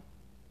God.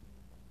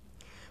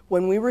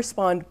 When we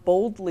respond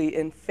boldly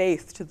in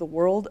faith to the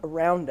world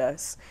around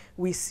us,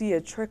 we see a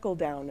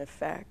trickle-down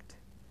effect,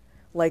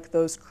 like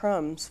those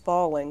crumbs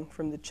falling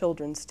from the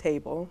children's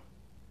table.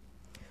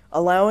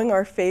 Allowing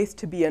our faith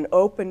to be an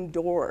open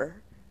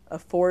door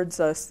affords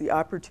us the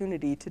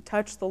opportunity to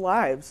touch the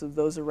lives of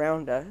those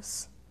around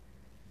us.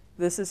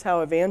 This is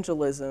how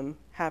evangelism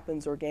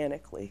happens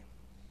organically.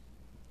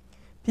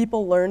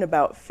 People learn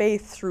about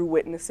faith through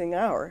witnessing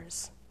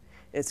ours.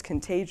 It's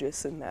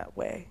contagious in that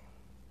way.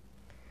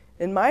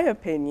 In my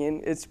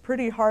opinion, it's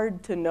pretty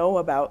hard to know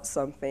about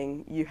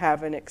something you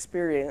haven't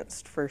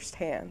experienced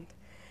firsthand.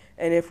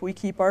 And if we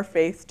keep our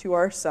faith to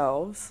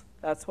ourselves,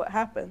 that's what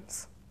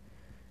happens.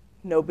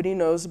 Nobody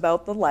knows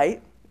about the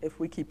light if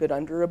we keep it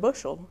under a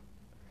bushel.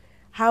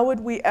 How would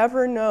we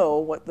ever know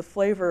what the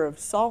flavor of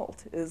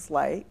salt is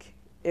like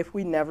if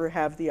we never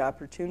have the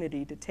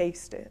opportunity to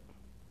taste it?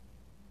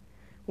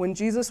 When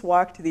Jesus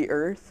walked the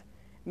earth,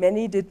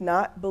 many did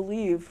not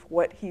believe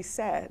what he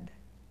said,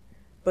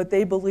 but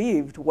they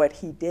believed what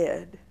he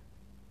did.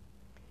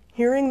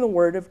 Hearing the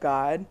word of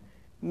God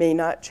may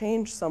not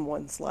change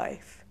someone's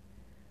life,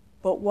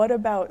 but what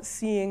about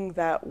seeing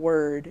that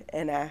word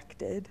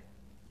enacted?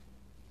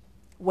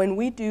 When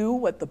we do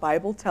what the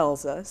Bible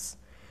tells us,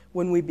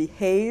 when we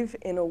behave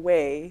in a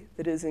way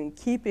that is in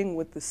keeping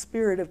with the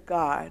Spirit of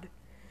God,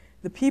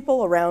 the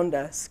people around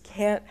us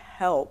can't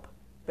help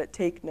but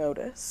take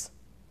notice.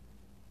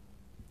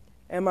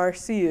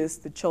 MRC is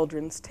the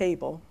children's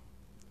table,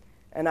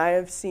 and I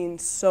have seen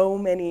so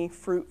many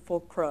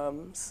fruitful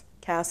crumbs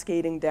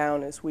cascading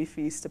down as we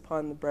feast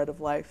upon the bread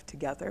of life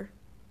together.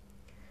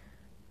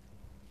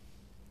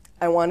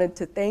 I wanted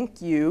to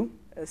thank you,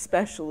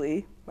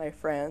 especially my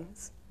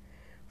friends,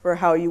 for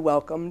how you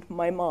welcomed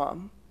my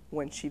mom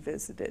when she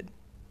visited.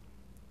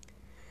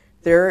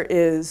 There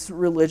is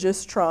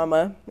religious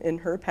trauma in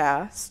her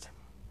past,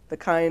 the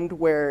kind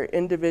where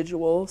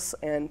individuals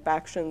and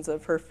factions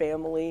of her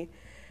family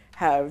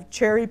have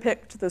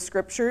cherry-picked the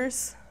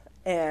scriptures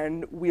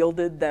and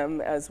wielded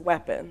them as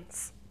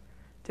weapons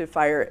to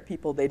fire at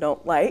people they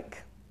don't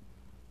like,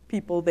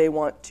 people they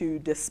want to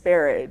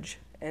disparage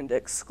and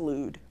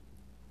exclude.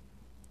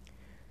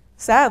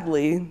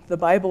 Sadly, the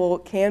Bible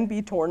can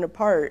be torn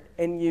apart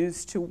and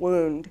used to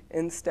wound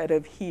instead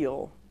of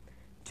heal,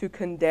 to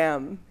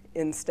condemn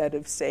instead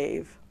of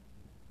save.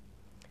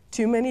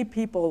 Too many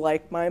people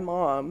like my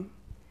mom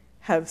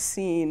have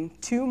seen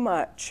too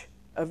much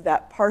of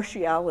that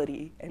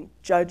partiality and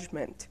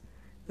judgment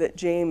that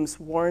James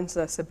warns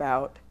us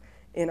about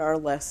in our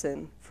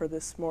lesson for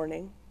this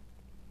morning.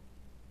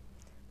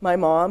 My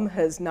mom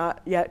has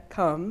not yet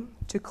come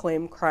to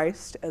claim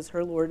Christ as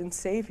her Lord and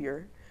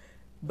Savior,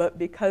 but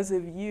because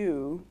of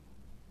you,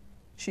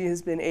 she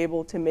has been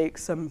able to make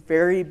some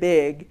very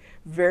big,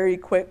 very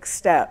quick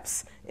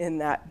steps in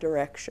that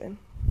direction.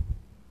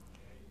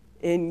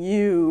 In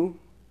you,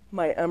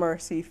 my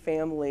MRC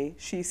family,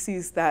 she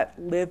sees that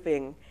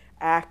living,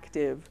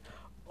 active,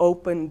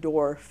 open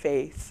door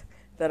faith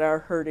that our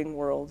hurting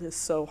world is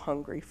so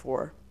hungry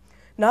for.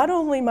 Not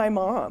only my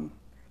mom,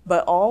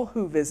 but all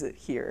who visit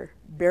here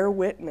bear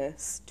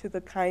witness to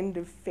the kind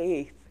of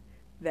faith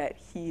that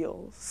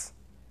heals.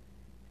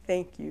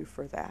 Thank you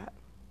for that.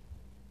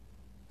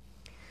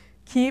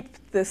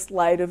 Keep this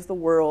light of the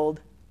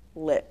world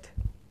lit.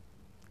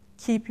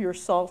 Keep your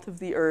salt of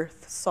the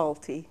earth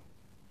salty.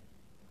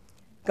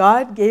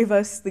 God gave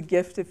us the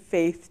gift of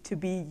faith to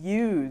be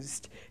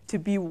used, to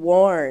be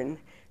worn,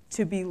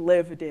 to be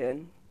lived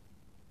in.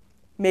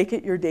 Make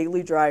it your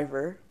daily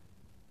driver.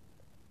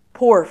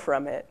 Pour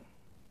from it.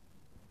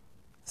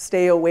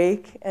 Stay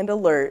awake and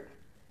alert,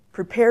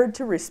 prepared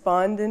to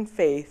respond in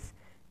faith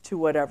to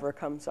whatever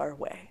comes our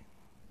way.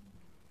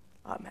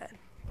 Amen.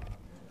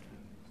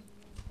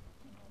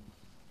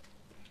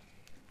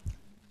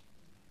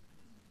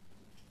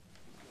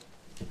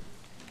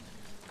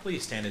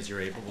 Please stand as you're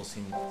able. We'll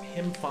sing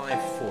hymn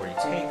 540,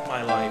 Take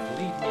My Life,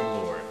 Lead Me,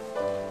 Lord.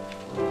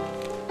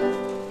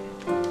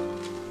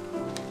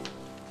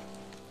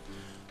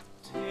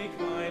 Take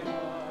my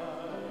life,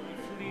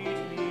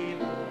 lead me,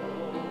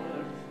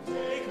 Lord.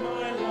 Take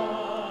my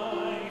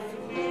life,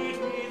 lead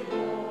me,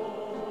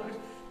 Lord.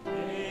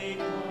 Make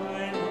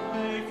my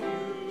life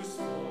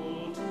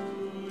useful to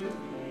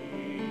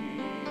thee.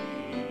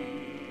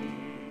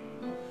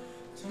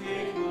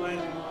 Take my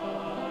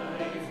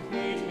life,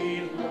 lead me,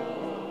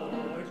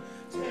 Lord.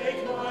 Take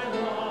my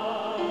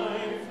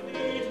life,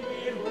 lead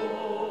me,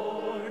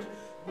 Lord.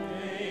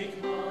 Make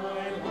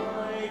my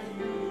life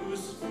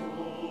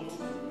useful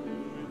to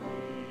thee.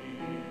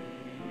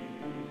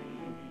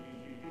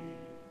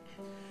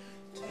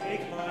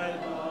 Take my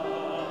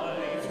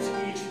life,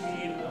 teach me,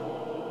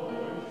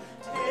 Lord.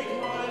 Take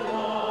my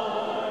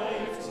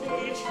life,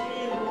 teach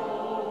me,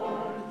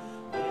 Lord.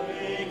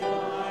 Make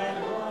my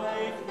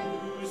life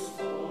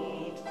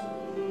useful to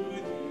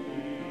thee.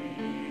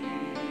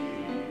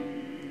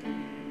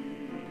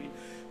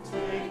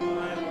 Take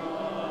my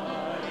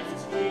life,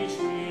 teach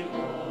me,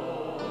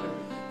 Lord.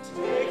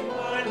 Take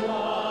my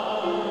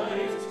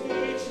life,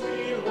 teach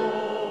me,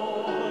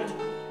 Lord.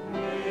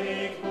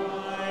 Make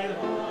my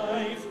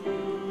life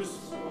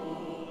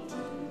useful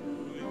to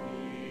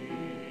thee.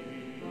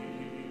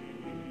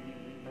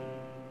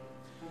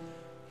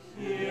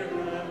 Here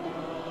am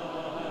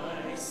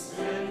I,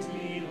 send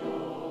me,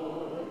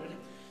 Lord.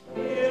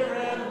 Here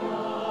am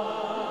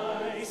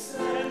I,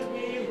 send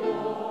me,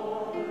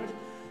 Lord.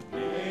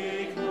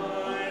 Make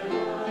my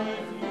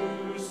life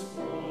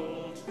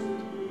useful to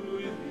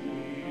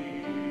thee.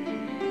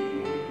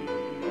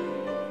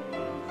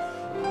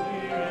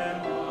 Here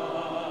am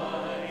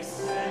I,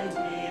 send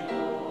me,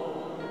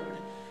 Lord.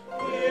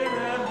 Here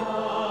am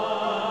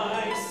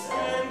I,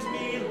 send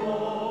me,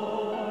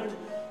 Lord.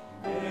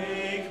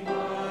 Make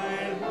my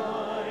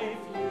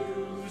life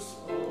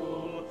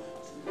useful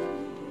to thee.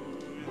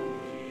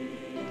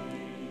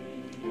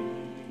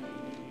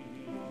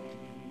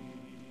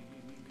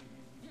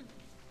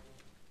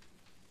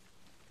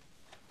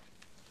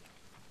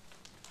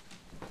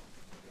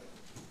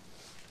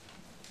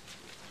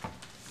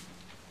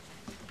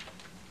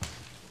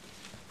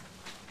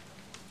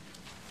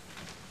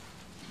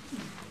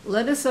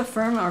 Let us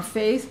affirm our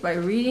faith by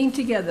reading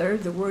together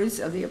the words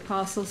of the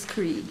Apostles'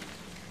 Creed.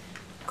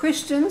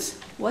 Christians,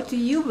 what do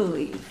you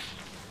believe?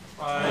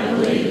 I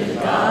believe in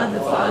God, the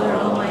Father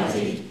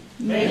Almighty,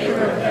 maker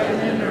of heaven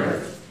and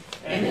earth,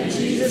 and in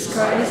Jesus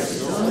Christ,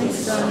 his only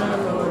Son, our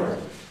Lord,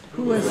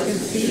 who was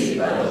conceived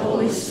by the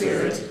Holy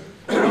Spirit,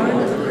 born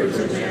of the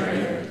Virgin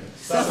Mary,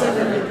 suffered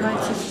under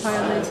Pontius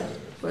Pilate,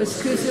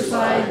 was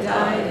crucified,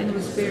 died, and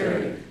was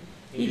buried.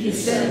 He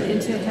descended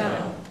into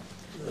hell.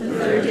 The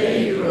third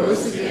day he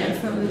rose again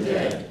from the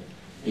dead.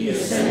 He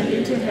ascended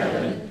into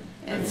heaven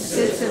and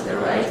sits at the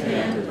right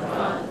hand of the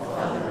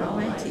Father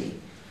Almighty.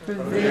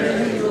 From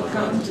there he will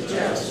come to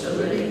judge the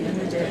living and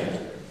the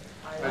dead.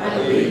 I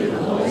believe in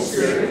the Holy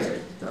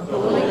Spirit, the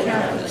Holy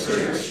Catholic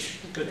Church,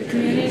 the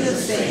communion of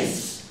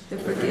saints, the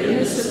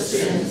forgiveness of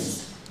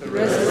sins, the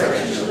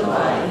resurrection of the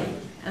body,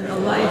 and the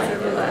life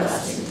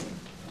everlasting.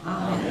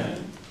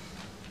 Amen.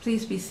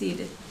 Please be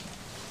seated.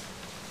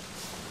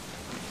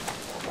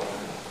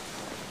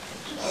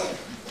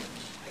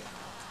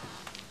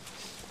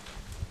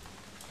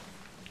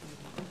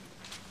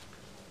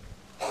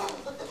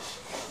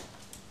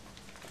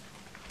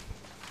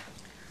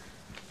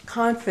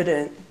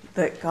 Confident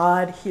that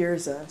God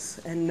hears us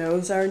and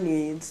knows our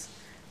needs,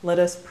 let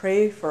us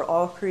pray for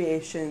all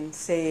creation,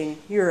 saying,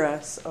 Hear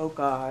us, O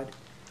God,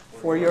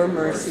 for your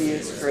mercy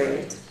is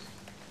great.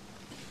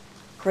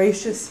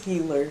 Gracious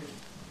healer,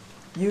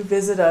 you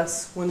visit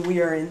us when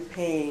we are in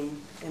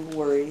pain and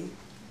worry.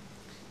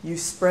 You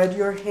spread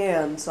your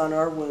hands on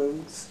our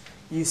wounds.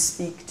 You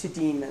speak to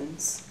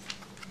demons.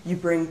 You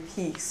bring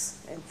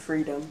peace and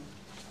freedom.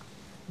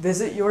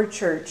 Visit your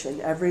church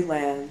in every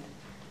land,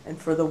 and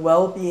for the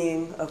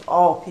well-being of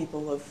all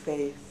people of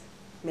faith,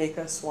 make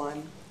us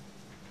one.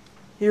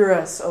 Hear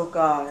us, O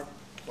God,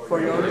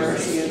 for your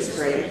mercy is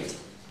great.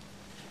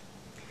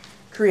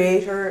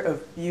 Creator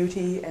of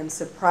beauty and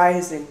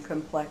surprising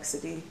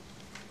complexity,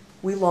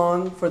 we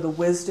long for the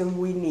wisdom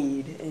we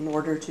need in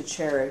order to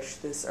cherish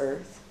this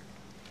earth.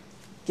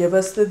 Give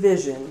us the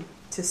vision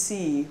to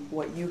see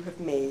what you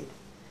have made,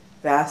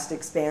 vast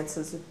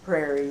expanses of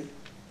prairie,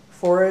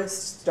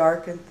 forests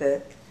dark and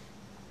thick,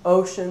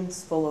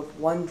 oceans full of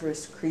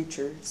wondrous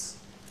creatures,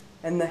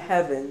 and the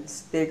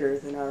heavens bigger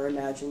than our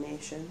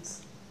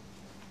imaginations.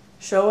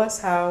 Show us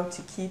how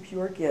to keep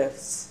your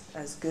gifts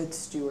as good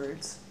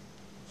stewards.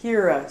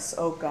 Hear us,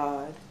 O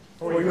God,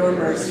 for your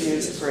mercy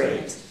is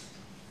great.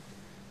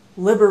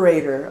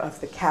 Liberator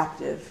of the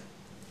captive,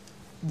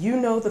 You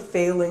know the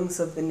failings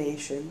of the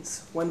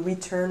nations when we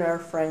turn our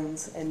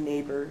friends and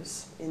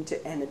neighbors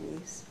into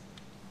enemies.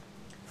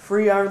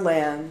 Free our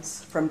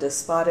lands from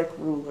despotic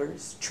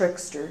rulers,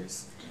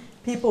 tricksters,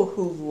 people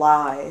who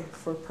lie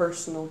for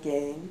personal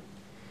gain,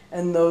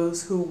 and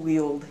those who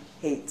wield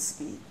hate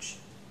speech.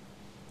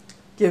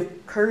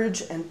 Give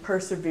courage and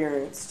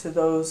perseverance to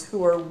those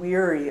who are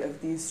weary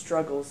of these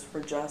struggles for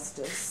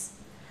justice,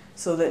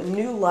 so that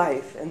new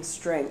life and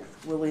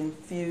strength will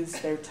infuse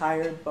their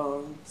tired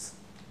bones.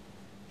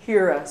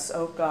 Hear us,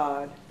 O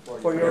God,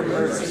 for your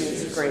mercy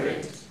is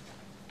great.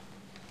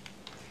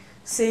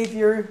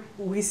 Savior,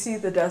 we see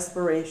the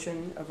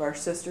desperation of our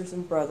sisters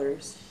and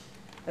brothers,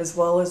 as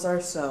well as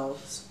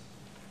ourselves,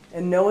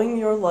 and knowing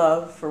your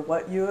love for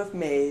what you have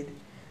made,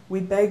 we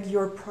beg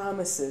your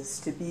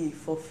promises to be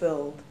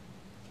fulfilled.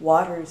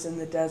 Waters in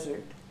the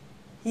desert,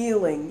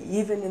 healing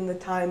even in the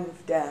time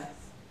of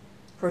death,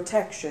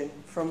 protection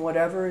from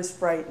whatever is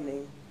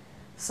frightening,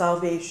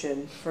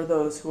 salvation for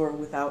those who are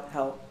without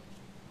help.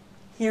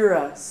 Hear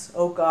us,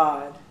 O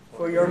God,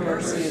 for your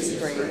mercy is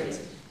great.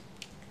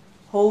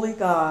 Holy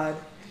God,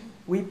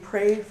 we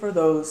pray for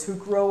those who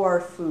grow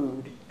our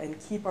food and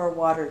keep our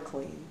water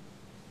clean,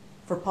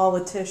 for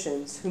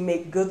politicians who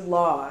make good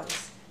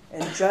laws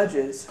and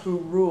judges who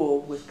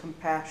rule with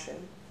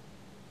compassion,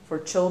 for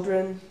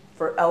children,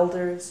 for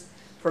elders,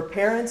 for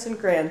parents and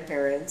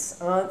grandparents,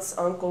 aunts,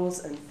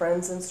 uncles, and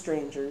friends and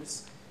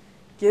strangers.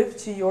 Give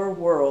to your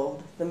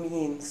world the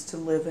means to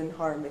live in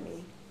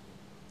harmony.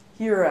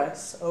 Hear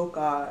us, O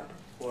God,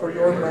 for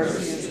your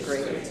mercy is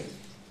great.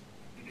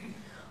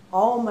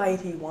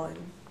 Almighty One,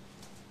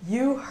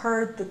 you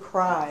heard the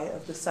cry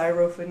of the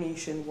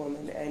Syrophoenician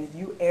woman, and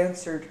you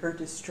answered her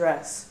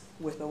distress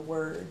with a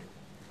word.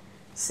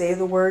 Say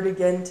the word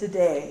again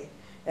today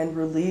and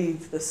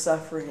relieve the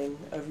suffering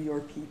of your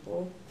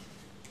people.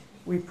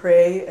 We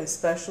pray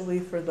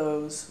especially for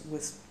those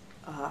with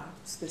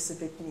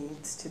specific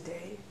needs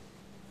today.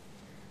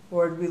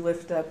 Lord, we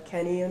lift up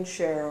Kenny and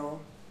Cheryl,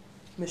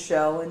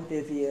 Michelle and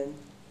Vivian,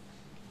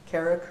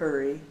 Kara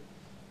Curry,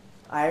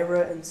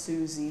 Ira and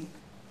Susie,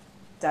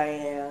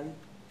 Diane,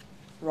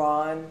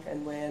 Ron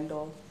and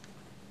Randall,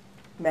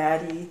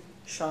 Maddie,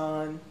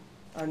 Sean,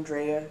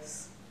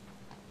 Andreas,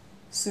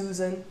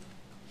 Susan,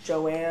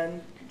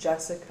 Joanne,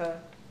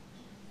 Jessica,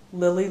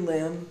 Lily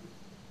Lim,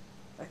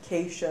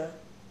 Acacia,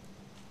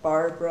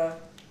 Barbara,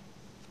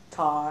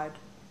 Todd,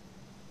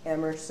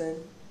 Emerson,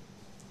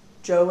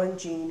 Joe and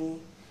Jeannie,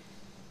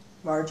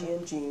 Margie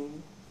and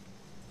Jean,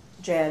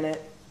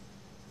 Janet,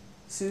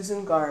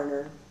 Susan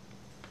Garner,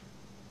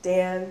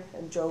 Dan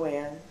and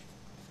Joanne,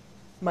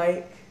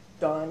 Mike,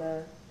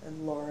 Donna,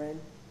 and Lauren,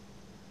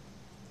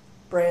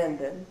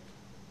 Brandon,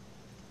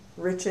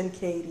 Rich and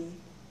Katie,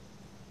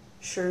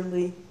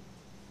 Shirley,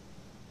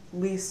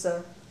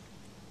 Lisa,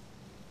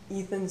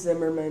 Ethan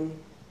Zimmerman,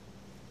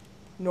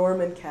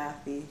 Norman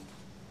Kathy,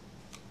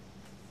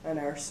 and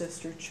our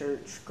sister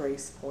church,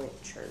 Grace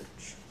Point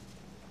Church.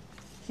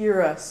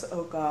 Hear us,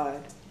 O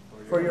God,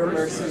 for your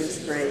mercy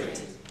is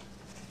great.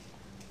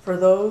 For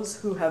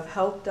those who have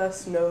helped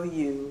us know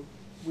you,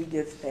 we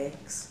give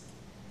thanks.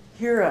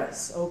 Hear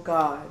us, O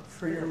God,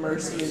 for your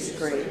mercy is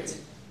great.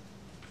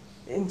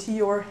 Into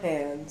your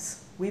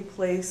hands we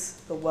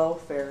place the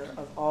welfare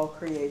of all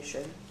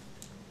creation.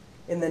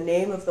 In the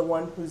name of the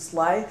one whose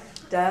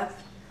life,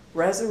 death,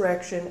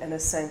 resurrection, and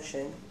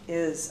ascension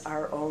is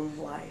our own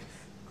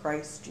life,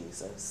 Christ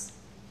Jesus.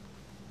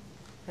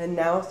 And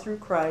now through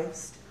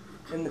Christ,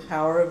 in the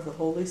power of the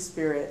Holy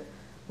Spirit,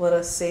 let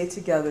us say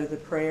together the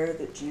prayer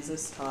that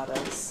Jesus taught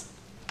us.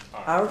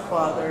 Our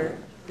Father,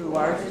 who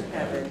art in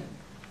heaven,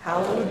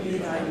 hallowed be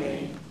thy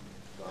name.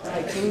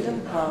 Thy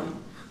kingdom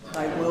come,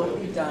 thy will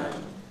be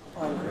done,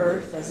 on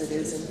earth as it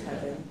is in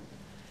heaven.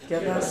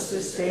 Give us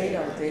this day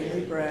our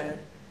daily bread,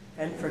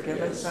 and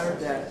forgive us our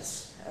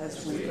debts,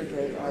 as we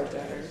forgive our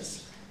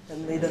debtors.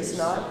 And lead us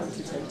not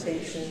into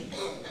temptation,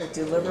 but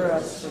deliver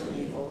us from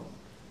evil.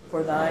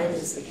 For thine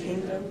is the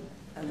kingdom,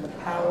 and the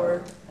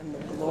power, and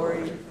the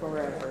glory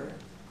forever.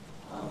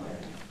 Amen.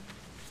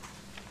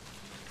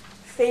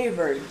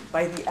 Favored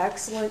by the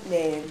excellent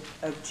name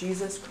of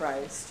Jesus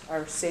Christ,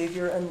 our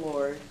Savior and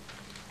Lord,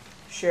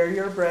 share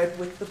your bread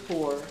with the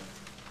poor,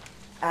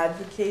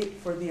 advocate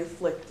for the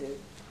afflicted,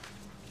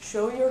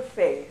 show your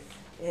faith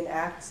in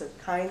acts of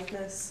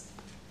kindness,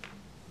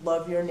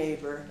 love your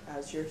neighbor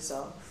as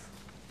yourself.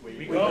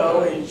 We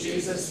go in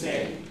Jesus'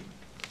 name.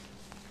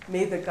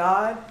 May the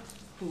God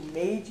who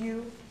made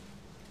you,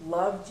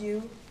 loved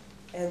you,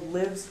 and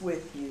lives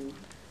with you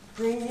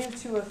bring you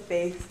to a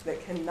faith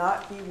that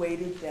cannot be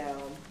weighted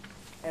down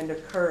and a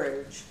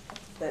courage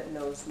that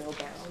knows no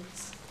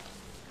bounds.